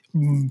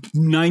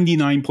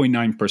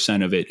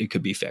 99.9% of it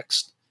could be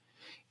fixed.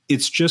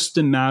 It's just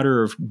a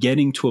matter of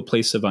getting to a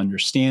place of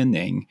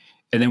understanding.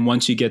 And then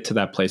once you get to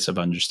that place of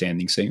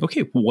understanding, saying,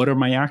 okay, what are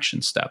my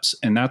action steps?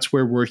 And that's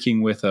where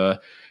working with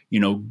a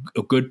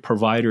good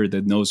provider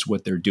that knows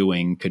what they're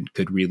doing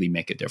could really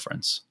make a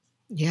difference.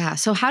 Yeah.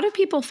 So how do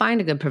people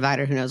find a good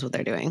provider who knows what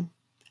they're doing?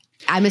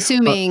 I'm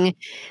assuming,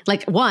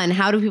 one,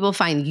 how do people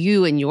find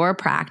you in your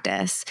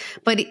practice?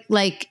 But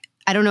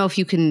I don't know if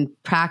you can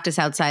practice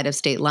outside of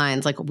state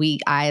lines.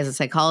 I as a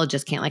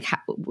psychologist can't.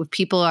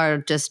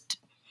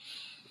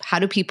 How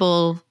do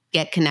people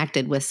get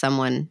connected with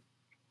someone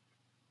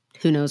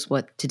who knows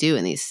what to do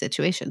in these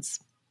situations?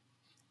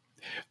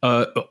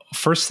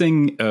 First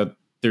thing,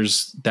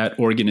 there's that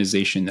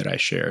organization that I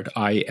shared,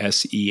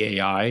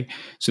 ISEAI.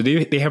 So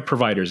they have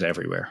providers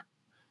everywhere.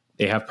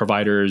 They have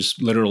providers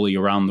literally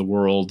around the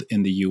world,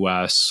 in the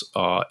US,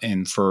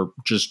 and for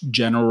just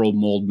general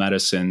mold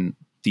medicine,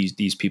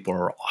 these people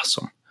are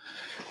awesome.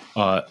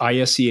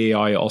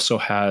 ISEAI also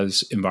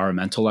has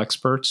environmental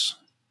experts.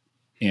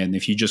 And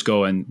if you just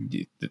go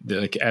and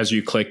as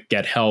you click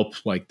get help,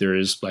 there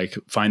is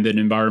find an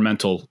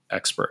environmental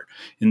expert,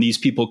 and these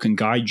people can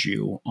guide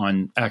you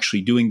on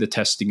actually doing the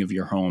testing of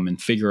your home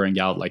and figuring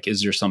out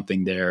is there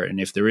something there?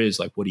 And if there is,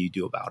 what do you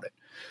do about it?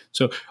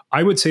 So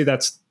I would say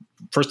that's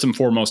first and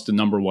foremost the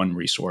number one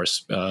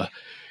resource.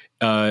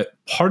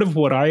 Part of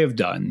what I have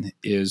done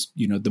is,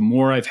 the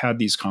more I've had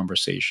these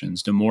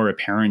conversations, the more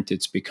apparent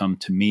it's become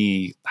to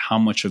me how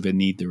much of a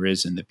need there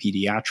is in the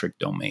pediatric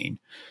domain.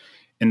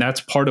 And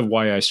that's part of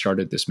why I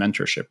started this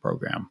mentorship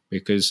program,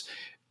 because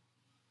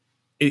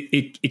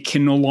it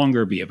can no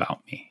longer be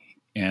about me.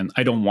 And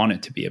I don't want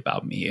it to be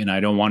about me. And I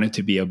don't want it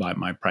to be about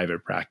my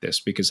private practice,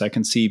 because I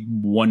can see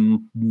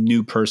one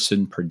new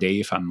person per day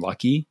if I'm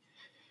lucky.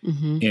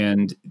 Mm-hmm.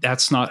 And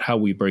that's not how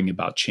we bring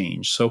about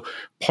change. So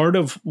part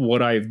of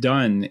what I've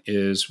done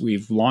is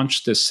we've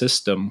launched this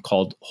system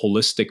called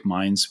Holistic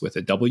Minds with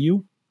a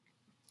W.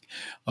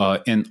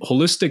 And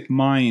Holistic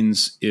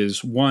Minds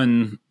is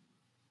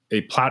a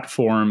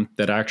platform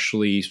that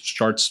actually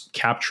starts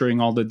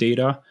capturing all the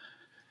data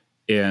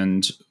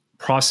and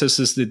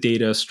processes the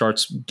data,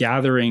 starts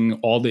gathering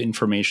all the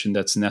information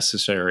that's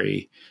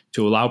necessary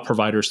to allow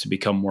providers to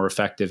become more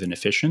effective and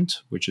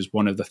efficient, which is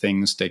one of the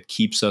things that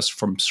keeps us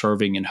from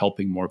serving and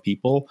helping more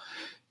people.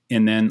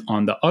 And then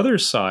on the other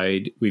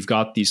side, we've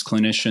got these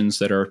clinicians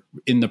that are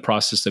in the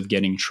process of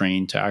getting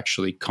trained to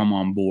actually come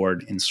on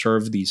board and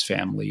serve these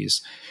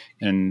families.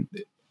 And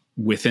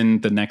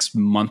within the next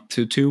month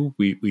to two,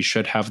 we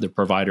should have the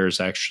providers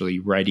actually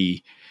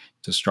ready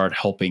to start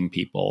helping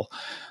people,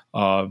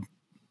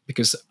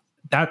 because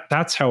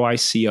that's how I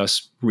see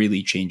us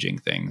really changing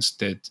things.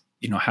 That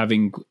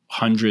having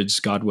hundreds,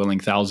 God willing,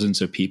 thousands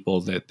of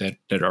people that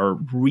are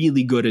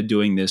really good at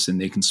doing this,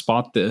 and they can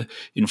spot the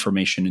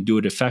information and do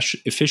it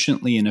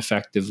efficiently and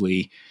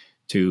effectively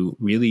to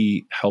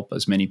really help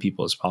as many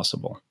people as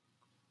possible.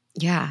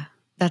 Yeah.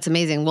 That's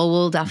amazing. Well,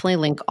 we'll definitely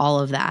link all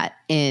of that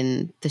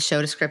in the show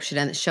description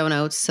and the show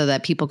notes so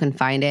that people can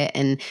find it.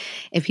 And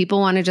if people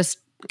want to just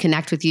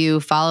connect with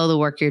you, follow the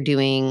work you're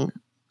doing,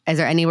 is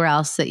there anywhere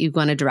else that you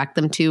want to direct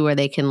them to where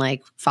they can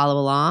follow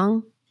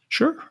along?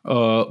 Sure.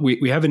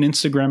 We have an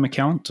Instagram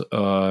account,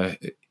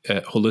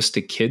 at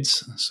Holistic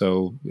Kids.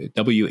 So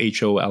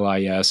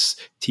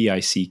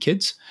WHOLISTIC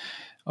Kids.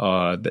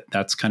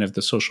 That's kind of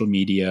the social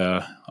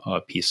media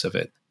piece of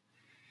it.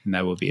 And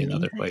that will be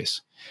another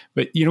place.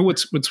 But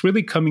what's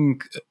really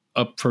coming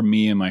up for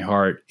me in my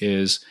heart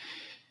is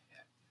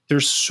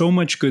there's so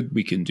much good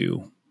we can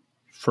do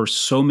for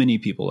so many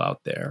people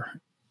out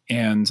there.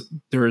 And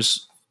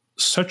there's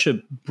such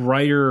a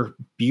brighter,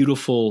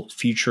 beautiful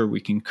future we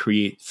can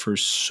create for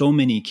so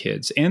many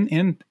kids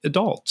and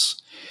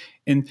adults.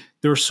 And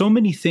there are so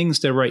many things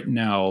that right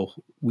now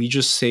we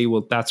just say,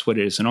 well, that's what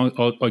it is. And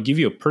I'll give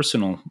you a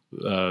personal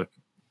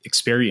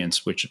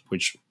experience,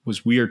 which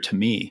was weird to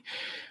me.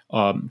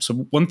 So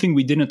one thing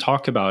we didn't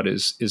talk about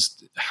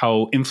is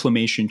how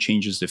inflammation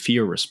changes the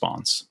fear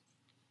response.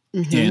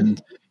 Mm-hmm.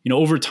 And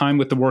over time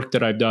with the work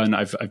that I've done,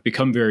 I've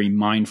become very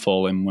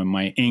mindful. And when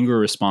my anger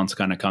response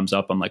kind of comes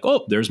up, I'm like,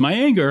 oh, there's my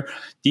anger,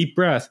 deep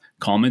breath,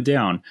 calm it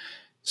down.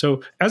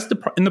 So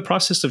in the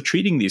process of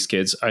treating these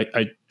kids,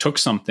 I took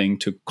something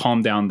to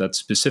calm down that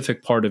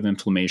specific part of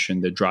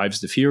inflammation that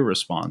drives the fear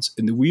response.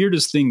 And the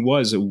weirdest thing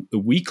was a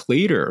week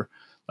later,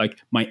 like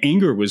my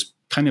anger was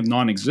kind of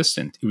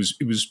non-existent. It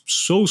was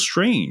so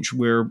strange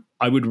where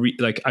I would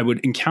I would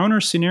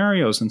encounter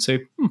scenarios and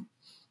say,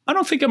 I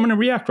don't think I'm going to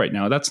react right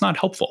now. That's not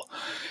helpful.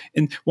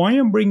 And why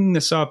I'm bringing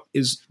this up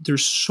is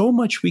there's so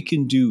much we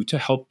can do to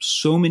help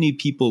so many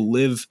people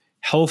live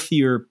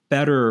healthier,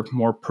 better,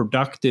 more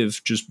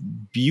productive, just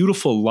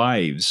beautiful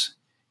lives.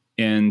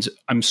 And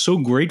I'm so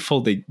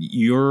grateful that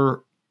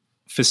you're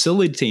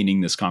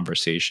facilitating this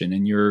conversation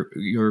and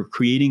you're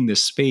creating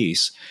this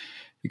space,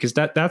 because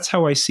that's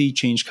how I see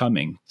change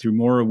coming, through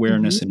more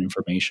awareness and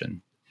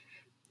information.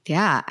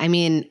 Yeah. I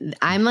mean,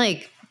 I'm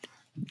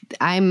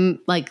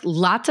like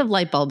lots of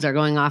light bulbs are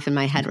going off in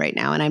my head right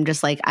now. And I'm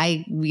just like,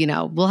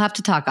 we'll have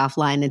to talk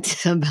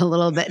offline a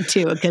little bit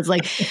too.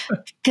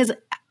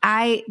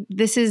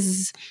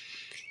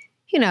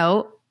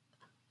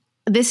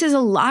 This is a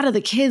lot of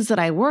the kids that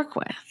I work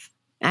with.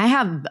 I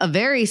have a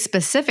very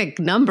specific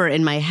number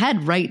in my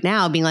head right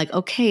now being like,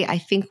 okay, I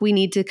think we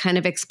need to kind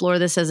of explore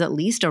this as at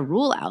least a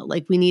rule out.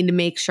 Like we need to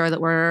make sure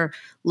that we're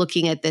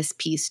looking at this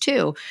piece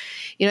too.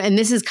 And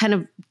this is kind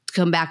of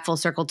come back full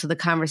circle to the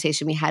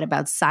conversation we had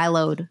about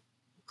siloed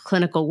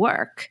clinical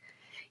work.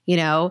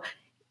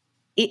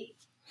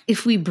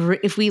 If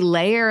we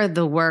layer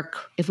the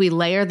work, if we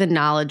layer the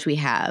knowledge we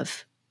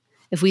have,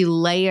 if we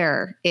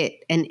layer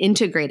it and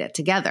integrate it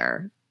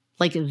together,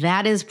 like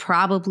that is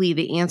probably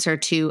the answer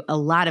to a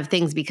lot of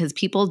things, because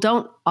people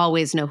don't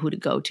always know who to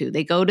go to.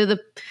 They go to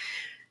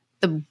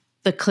the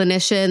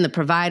clinician, the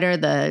provider,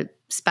 the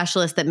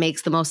specialist that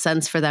makes the most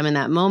sense for them in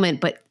that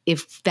moment. But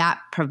if that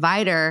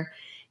provider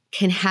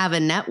can have a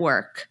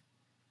network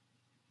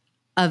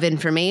of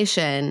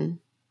information,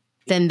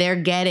 then they're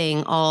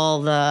getting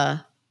all the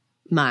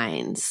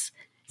minds.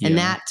 And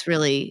that's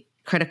really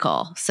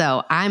critical.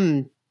 So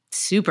I'm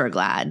super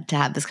glad to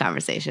have this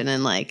conversation.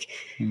 And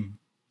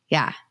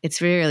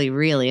it's really,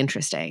 really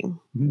interesting.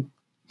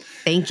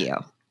 Thank you.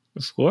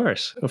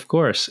 Of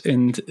course.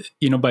 And,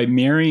 by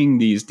marrying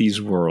these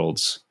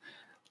worlds,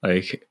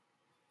 like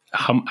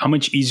how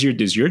much easier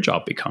does your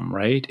job become,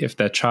 right? If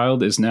that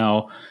child is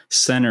now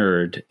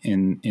centered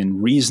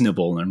and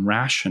reasonable and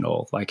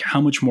rational, like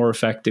how much more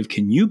effective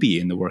can you be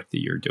in the work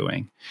that you're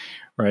doing,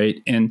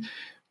 right? And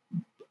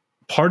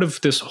part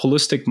of this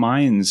holistic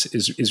minds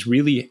is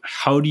really,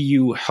 how do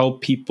you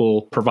help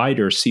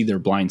providers see their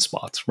blind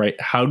spots, right?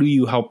 How do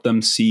you help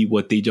them see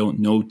what they don't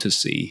know to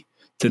see,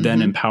 to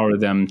then empower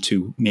them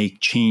to make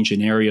change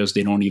in areas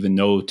they don't even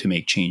know to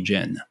make change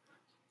in?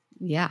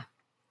 Yeah,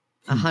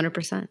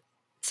 100%.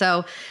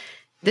 So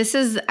this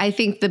is, I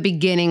think, the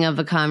beginning of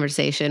a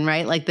conversation,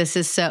 right? Like this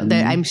is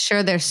I'm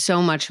sure there's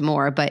so much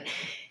more, but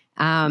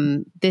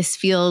this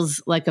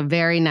feels like a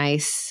very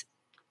nice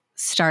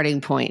starting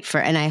point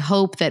and I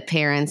hope that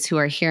parents who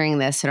are hearing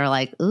this and are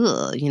like,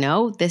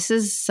 this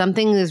is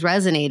something is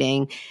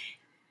resonating,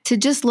 to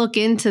just look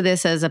into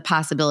this as a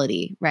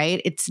possibility,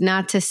 right? It's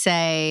not to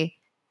say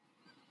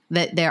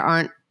that there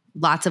aren't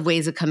lots of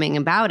ways of coming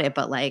about it,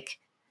 but like,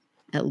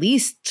 at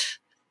least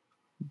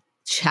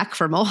check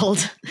for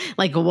mold.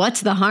 Like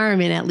what's the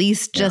harm in at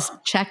least just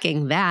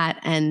checking that?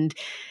 And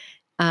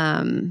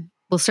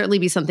will certainly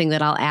be something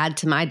that I'll add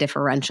to my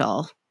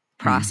differential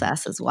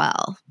process as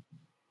well.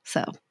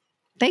 So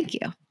thank you.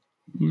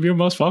 You're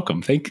most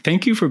welcome.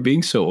 Thank you for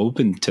being so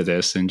open to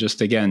this and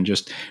just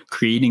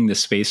creating the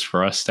space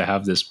for us to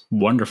have this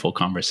wonderful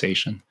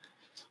conversation.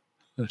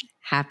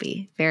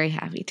 Happy, very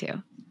happy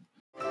to.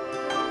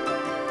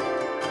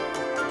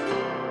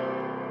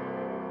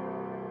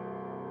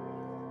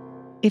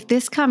 If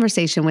this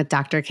conversation with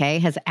Dr. K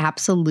has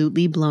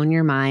absolutely blown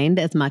your mind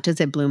as much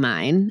as it blew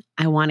mine,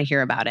 I want to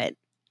hear about it.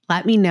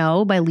 Let me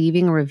know by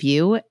leaving a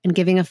review and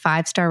giving a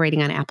 5-star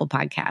rating on Apple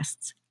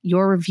Podcasts.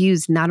 Your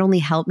reviews not only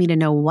help me to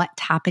know what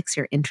topics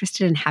you're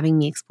interested in having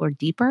me explore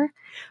deeper,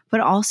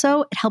 but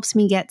also it helps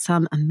me get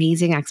some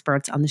amazing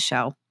experts on the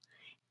show.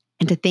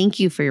 And to thank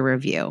you for your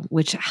review,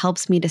 which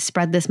helps me to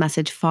spread this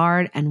message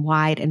far and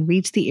wide and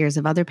reach the ears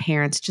of other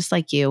parents just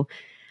like you,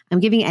 I'm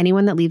giving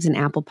anyone that leaves an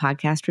Apple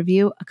Podcast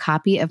review a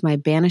copy of my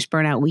Banish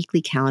Burnout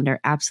weekly calendar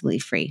absolutely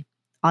free.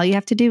 All you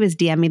have to do is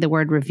DM me the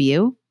word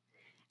review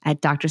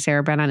at Dr.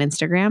 Sarah Brown on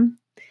Instagram,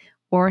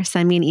 or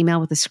send me an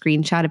email with a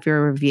screenshot of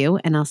your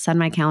review, and I'll send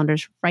my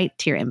calendars right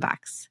to your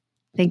inbox.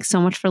 Thanks so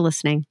much for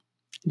listening.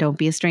 Don't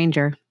be a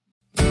stranger.